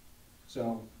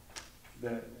 So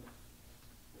the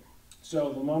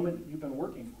moment you've been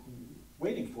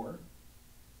waiting for,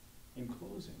 in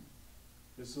closing,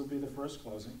 this will be the first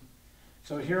closing.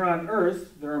 So here on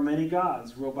earth, there are many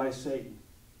gods ruled by Satan,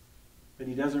 but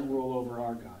he doesn't rule over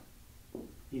our God.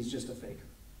 He's just a faker.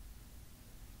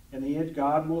 In the end,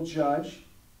 God will judge,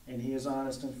 and he is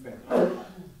honest and fair.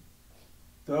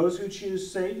 Those who choose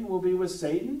Satan will be with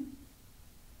Satan.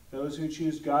 Those who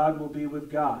choose God will be with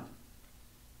God.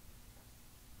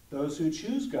 Those who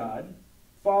choose God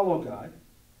follow God.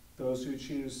 Those who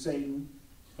choose Satan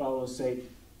follow Satan.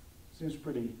 Seems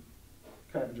pretty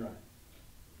cut and dry.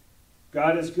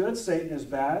 God is good, Satan is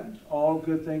bad. All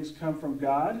good things come from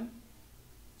God.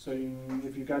 So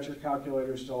if you've got your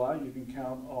calculator still out, you can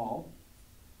count all.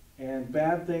 And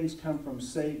bad things come from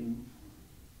Satan,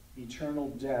 eternal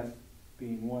death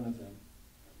being one of them.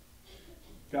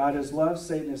 God is love,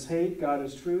 Satan is hate. God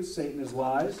is truth, Satan is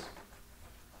lies.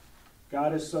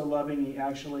 God is so loving, he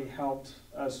actually helped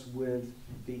us with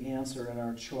the answer in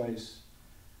our choice.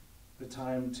 The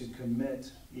time to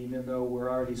commit, even though we're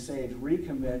already saved,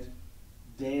 recommit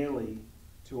daily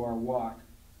to our walk.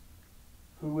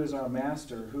 Who is our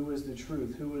master? Who is the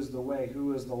truth? Who is the way?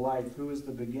 Who is the life? Who is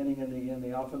the beginning and the end,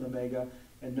 the Alpha and the Omega,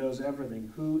 and knows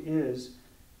everything? Who is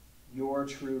your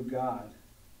true God?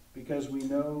 Because we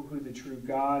know who the true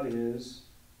God is.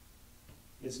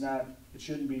 It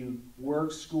shouldn't be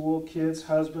work, school, kids,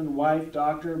 husband, wife,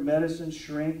 doctor, medicine,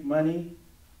 shrink, money.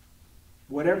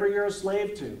 Whatever you're a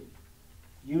slave to,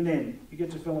 you name it. You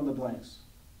get to fill in the blanks.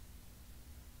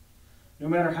 No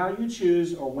matter how you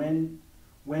choose or when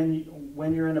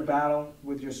you're in a battle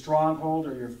with your stronghold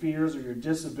or your fears or your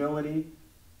disability,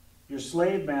 your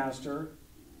slave master,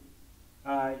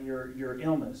 your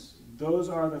illness, those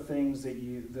are the things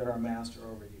that are master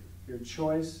over you. Your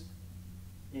choice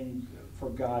for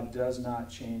God does not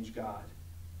change God.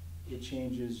 It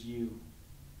changes you.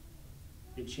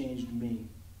 It changed me.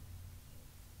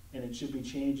 And it should be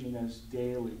changing us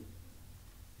daily.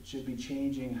 It should be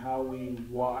changing how we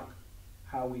walk,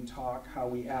 how we talk, how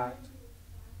we act.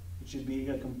 It should be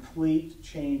a complete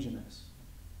change in us.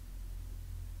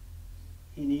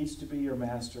 He needs to be your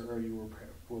master or you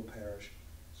will perish.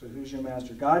 So who's your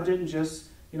master? God didn't just,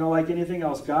 like anything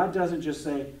else, God doesn't just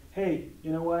say, hey,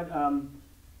 you know what,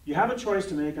 you have a choice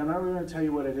to make. I'm not really going to tell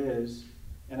you what it is,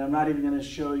 and I'm not even going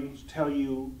to tell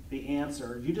you the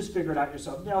answer. You just figure it out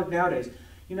yourself. Like nowadays,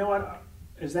 you know what,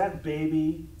 is that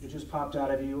baby that just popped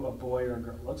out of you a boy or a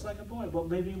girl? Looks like a boy. Well,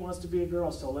 maybe he wants to be a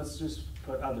girl, so let's just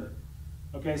put other.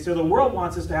 Okay, so the world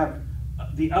wants us to have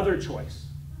the other choice.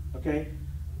 Okay,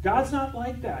 God's not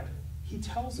like that. He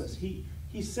tells us. He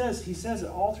says it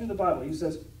all through the Bible. He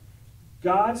says,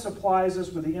 God supplies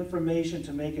us with the information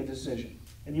to make a decision.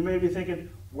 And you may be thinking,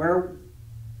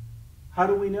 how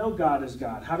do we know God is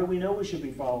God? How do we know we should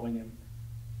be following him?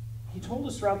 He told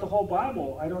us throughout the whole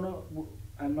Bible. I don't know.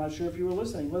 I'm not sure if you were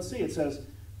listening. Let's see. It says,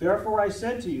 Therefore I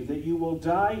said to you that you will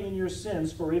die in your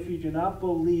sins, for if you do not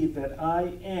believe that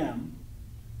I am,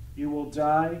 you will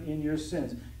die in your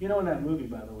sins. You know, in that movie,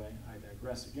 by the way, I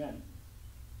digress again,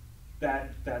 that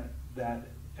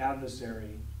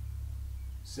adversary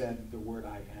said the word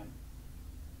I am.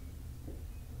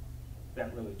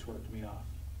 That really twerked me off.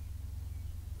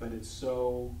 But it's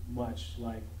so much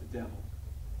like the devil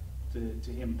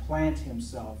to implant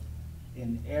himself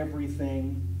in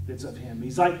everything that's of him.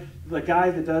 He's like the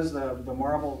guy that does the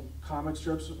Marvel comic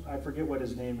strips. I forget what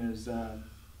his name is.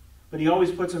 But he always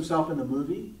puts himself in the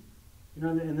movie. You know,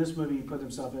 in this movie, he put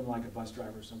himself in like a bus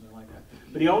driver or something like that.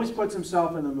 But he always puts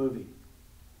himself in the movie,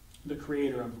 the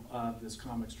creator of this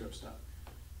comic strip stuff.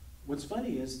 What's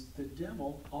funny is the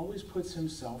devil always puts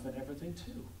himself in everything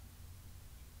too.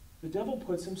 The devil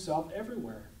puts himself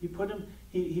everywhere. He put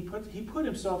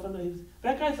himself in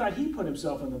that guy thought he put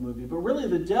himself in the movie, but really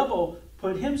the devil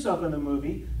put himself in the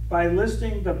movie by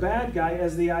listing the bad guy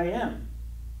as the I am.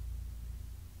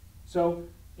 So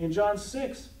in John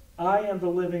 6, I am the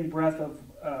living breath of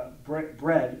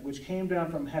bread which came down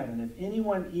from heaven. If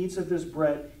anyone eats of this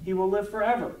bread, he will live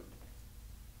forever.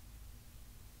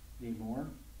 Need more?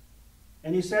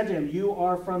 And he said to him, you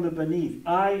are from the beneath.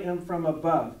 I am from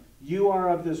above. You are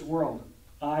of this world.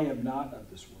 I am not of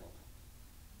this world.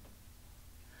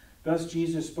 Thus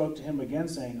Jesus spoke to him again,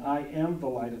 saying, I am the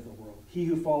light of the world. He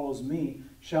who follows me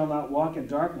shall not walk in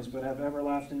darkness, but have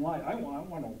everlasting light. I want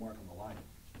to walk in the light.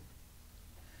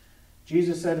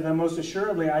 Jesus said to them, most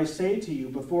assuredly, I say to you,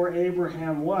 before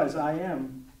Abraham was, I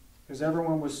am. Because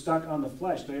everyone was stuck on the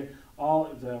flesh. All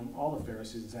the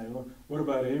Pharisees said, well, what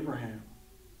about Abraham?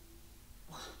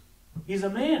 He's a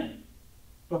man.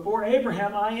 Before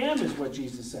Abraham, I am, is what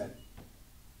Jesus said.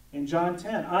 In John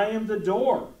 10, I am the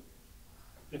door.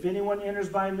 If anyone enters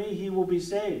by me, he will be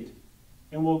saved,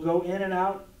 and will go in and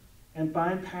out and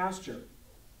find pasture.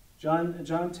 John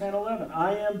 10:11,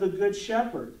 I am the good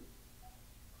shepherd.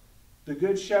 The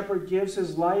good shepherd gives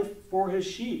his life for his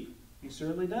sheep. He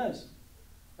certainly does.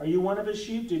 Are you one of his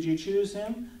sheep? Did you choose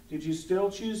him? Did you still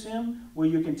choose him? Will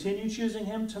you continue choosing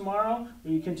him tomorrow?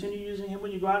 Will you continue using him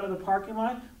when you go out in the parking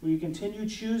lot? Will you continue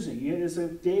choosing? It is a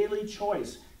daily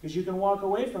choice, because you can walk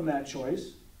away from that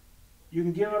choice. You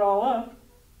can give it all up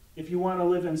if you want to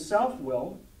live in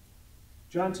self-will.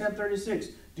 John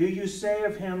 10:36, do you say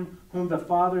of him whom the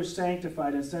Father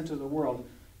sanctified and sent to the world,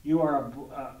 you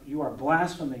are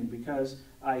blaspheming because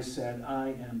I said, I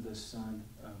am the Son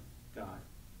of God.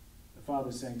 The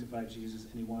Father sanctified Jesus,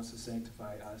 and he wants to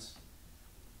sanctify us,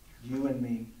 you and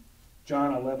me.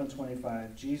 John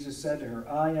 11:25, Jesus said to her,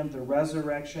 I am the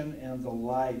resurrection and the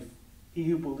life. He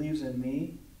who believes in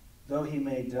me, though he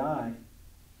may die,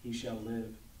 he shall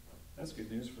live. That's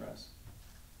good news for us.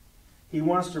 He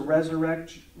wants to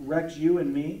resurrect you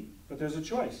and me, but there's a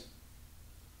choice.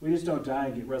 We just don't die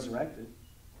and get resurrected.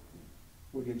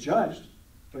 We'll get judged,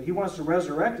 but he wants to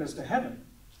resurrect us to heaven.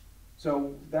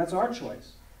 So that's our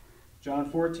choice.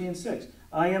 John 14:6,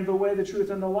 I am the way, the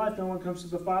truth, and the life. No one comes to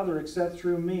the Father except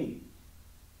through me.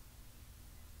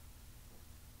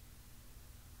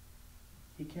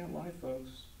 He can't lie,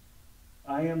 folks.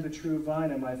 I am the true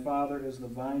vine, and my Father is the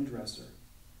vine dresser.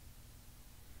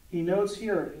 He notes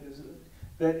here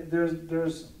that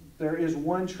there is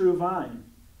one true vine.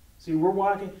 See, we're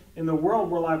walking, in the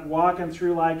world, we're like walking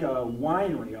through like a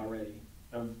winery already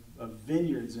of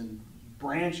vineyards and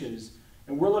branches,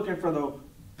 and we're looking for the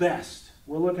best.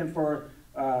 We're looking for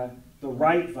the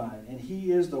right vine, and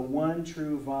he is the one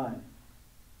true vine.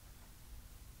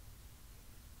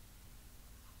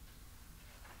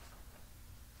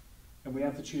 And we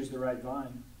have to choose the right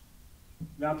vine.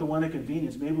 Not the one of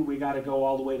convenience. Maybe we got to go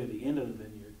all the way to the end of the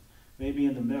vineyard. Maybe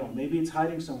in the middle. Maybe it's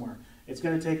hiding somewhere. It's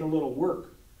going to take a little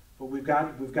work. But we've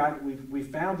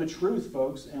found the truth,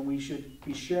 folks, and we should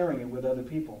be sharing it with other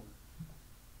people.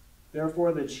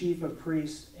 Therefore, the chief of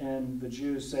priests and the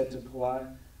Jews said to Pilate,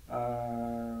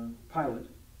 I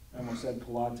almost said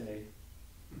Pilate,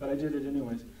 but I did it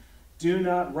anyways, do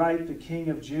not write the King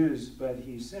of Jews, but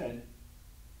he said,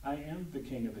 I am the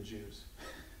King of the Jews.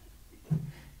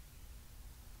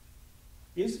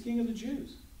 He is the King of the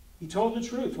Jews. He told the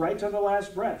truth right to the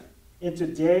last breath. And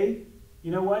today, you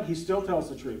know what? He still tells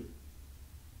the truth.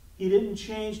 He didn't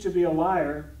change to be a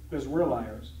liar because we're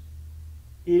liars.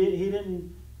 He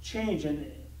didn't change,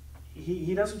 and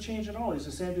he doesn't change at all. He's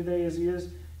the same today as he is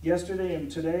yesterday and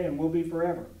today and will be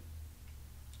forever.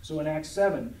 So in Acts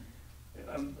 7,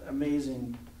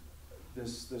 amazing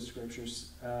this scripture,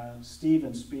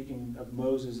 Stephen speaking of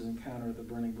Moses' encounter at the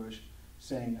burning bush,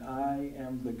 saying, I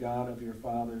am the God of your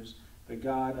fathers, the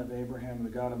God of Abraham, the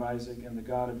God of Isaac, and the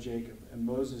God of Jacob. And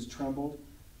Moses trembled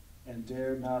and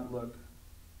dared not look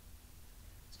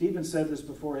Stephen said this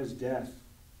before his death.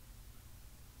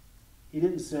 He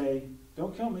didn't say,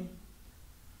 don't kill me.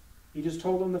 He just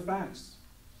told them the facts.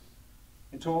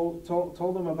 And told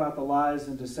them about the lies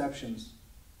and deceptions.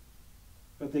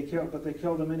 But they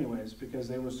killed him anyways because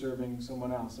they were serving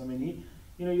someone else. I mean,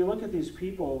 you look at these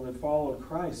people that follow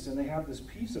Christ and they have this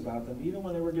peace about them, even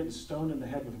when they were getting stoned in the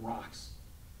head with rocks.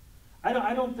 I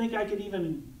don't think I could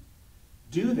even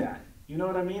do that. You know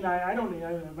what I mean?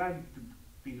 I'd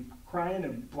be crying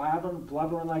and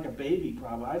blubbering like a baby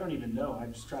probably. I don't even know.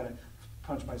 I'd just try to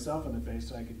punch myself in the face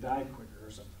so I could die quicker or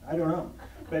something. I don't know.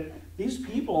 But these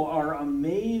people are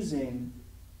amazing.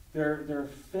 Their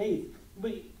faith.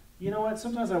 But you know what?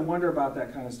 Sometimes I wonder about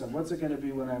that kind of stuff. What's it going to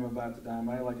be when I'm about to die? Am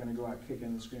I going to go out kicking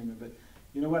and screaming? But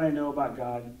you know what I know about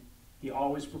God? He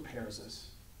always prepares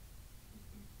us.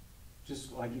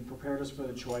 Just like he prepared us for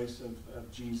the choice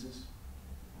of Jesus,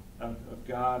 of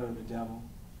God or the devil.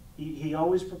 He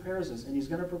always prepares us, and he's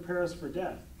going to prepare us for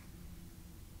death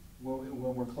when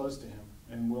we're close to him.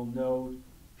 And we'll know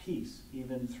peace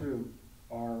even through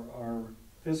our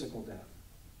physical death.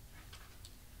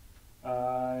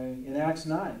 In Acts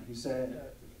 9, he said,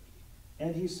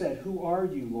 "Who are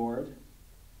you, Lord?"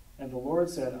 And the Lord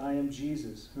said, "I am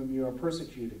Jesus, whom you are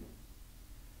persecuting.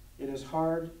 It is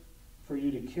hard for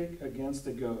you to kick against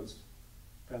the goads."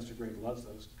 Pastor Greg loves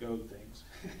those goad things.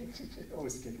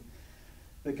 Always kicking.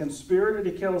 The conspirator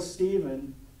to kill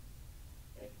Stephen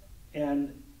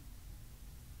and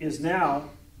is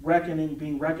now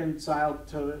being reconciled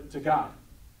to God.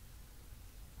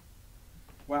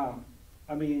 Wow.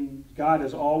 I mean,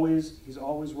 he's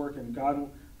always working.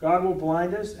 God will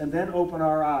blind us and then open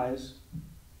our eyes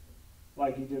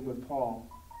like he did with Paul.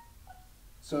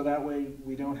 So that way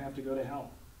we don't have to go to hell.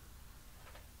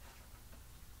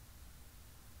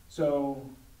 So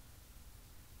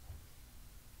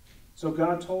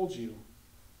God told you,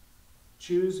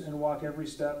 choose and walk every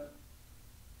step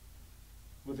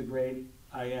with the great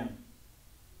I am.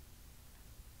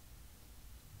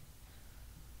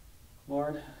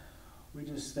 Lord, we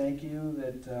just thank you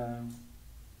that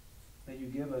you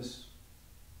give us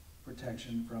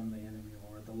protection from the enemy,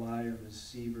 Lord, the liar, the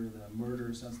deceiver, the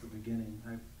murderer since the beginning.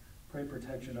 I pray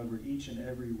protection over each and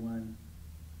every one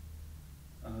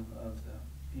of the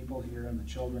people here and the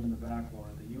children in the back,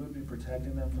 Lord, that you would be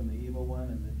protecting them from the evil one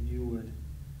and that you would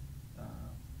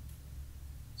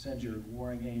send your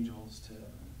warring angels to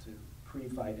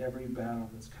pre-fight every battle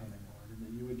that's coming, Lord, and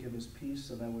that you would give us peace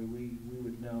so that way we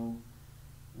would know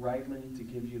rightly to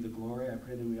give you the glory. I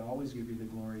pray that we always give you the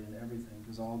glory in everything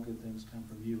because all good things come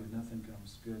from you and nothing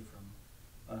comes good from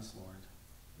us, Lord.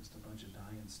 Just a bunch of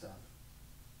dying stuff.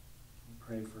 We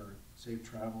pray for safe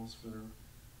travels for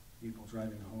people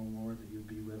driving home, Lord, that you would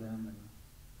be with them and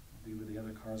be with the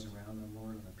other cars around them,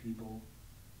 Lord, and the people.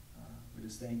 We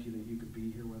just thank you that you could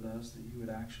be here with us, that you would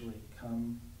actually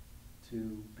come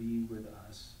to be with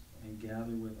us and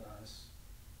gather with us,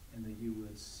 and that you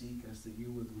would seek us, that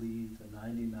you would leave the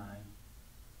 99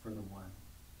 for the one.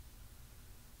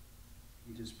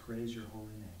 We just praise your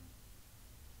holy name.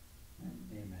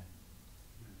 Amen.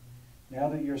 Now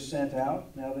that you're sent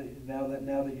out, now that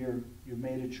you've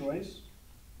made a choice,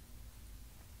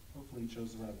 hopefully you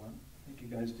chose the right one. I think you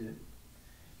guys did.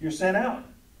 You're sent out,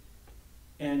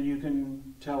 and you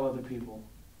can tell other people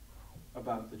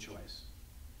about the choice.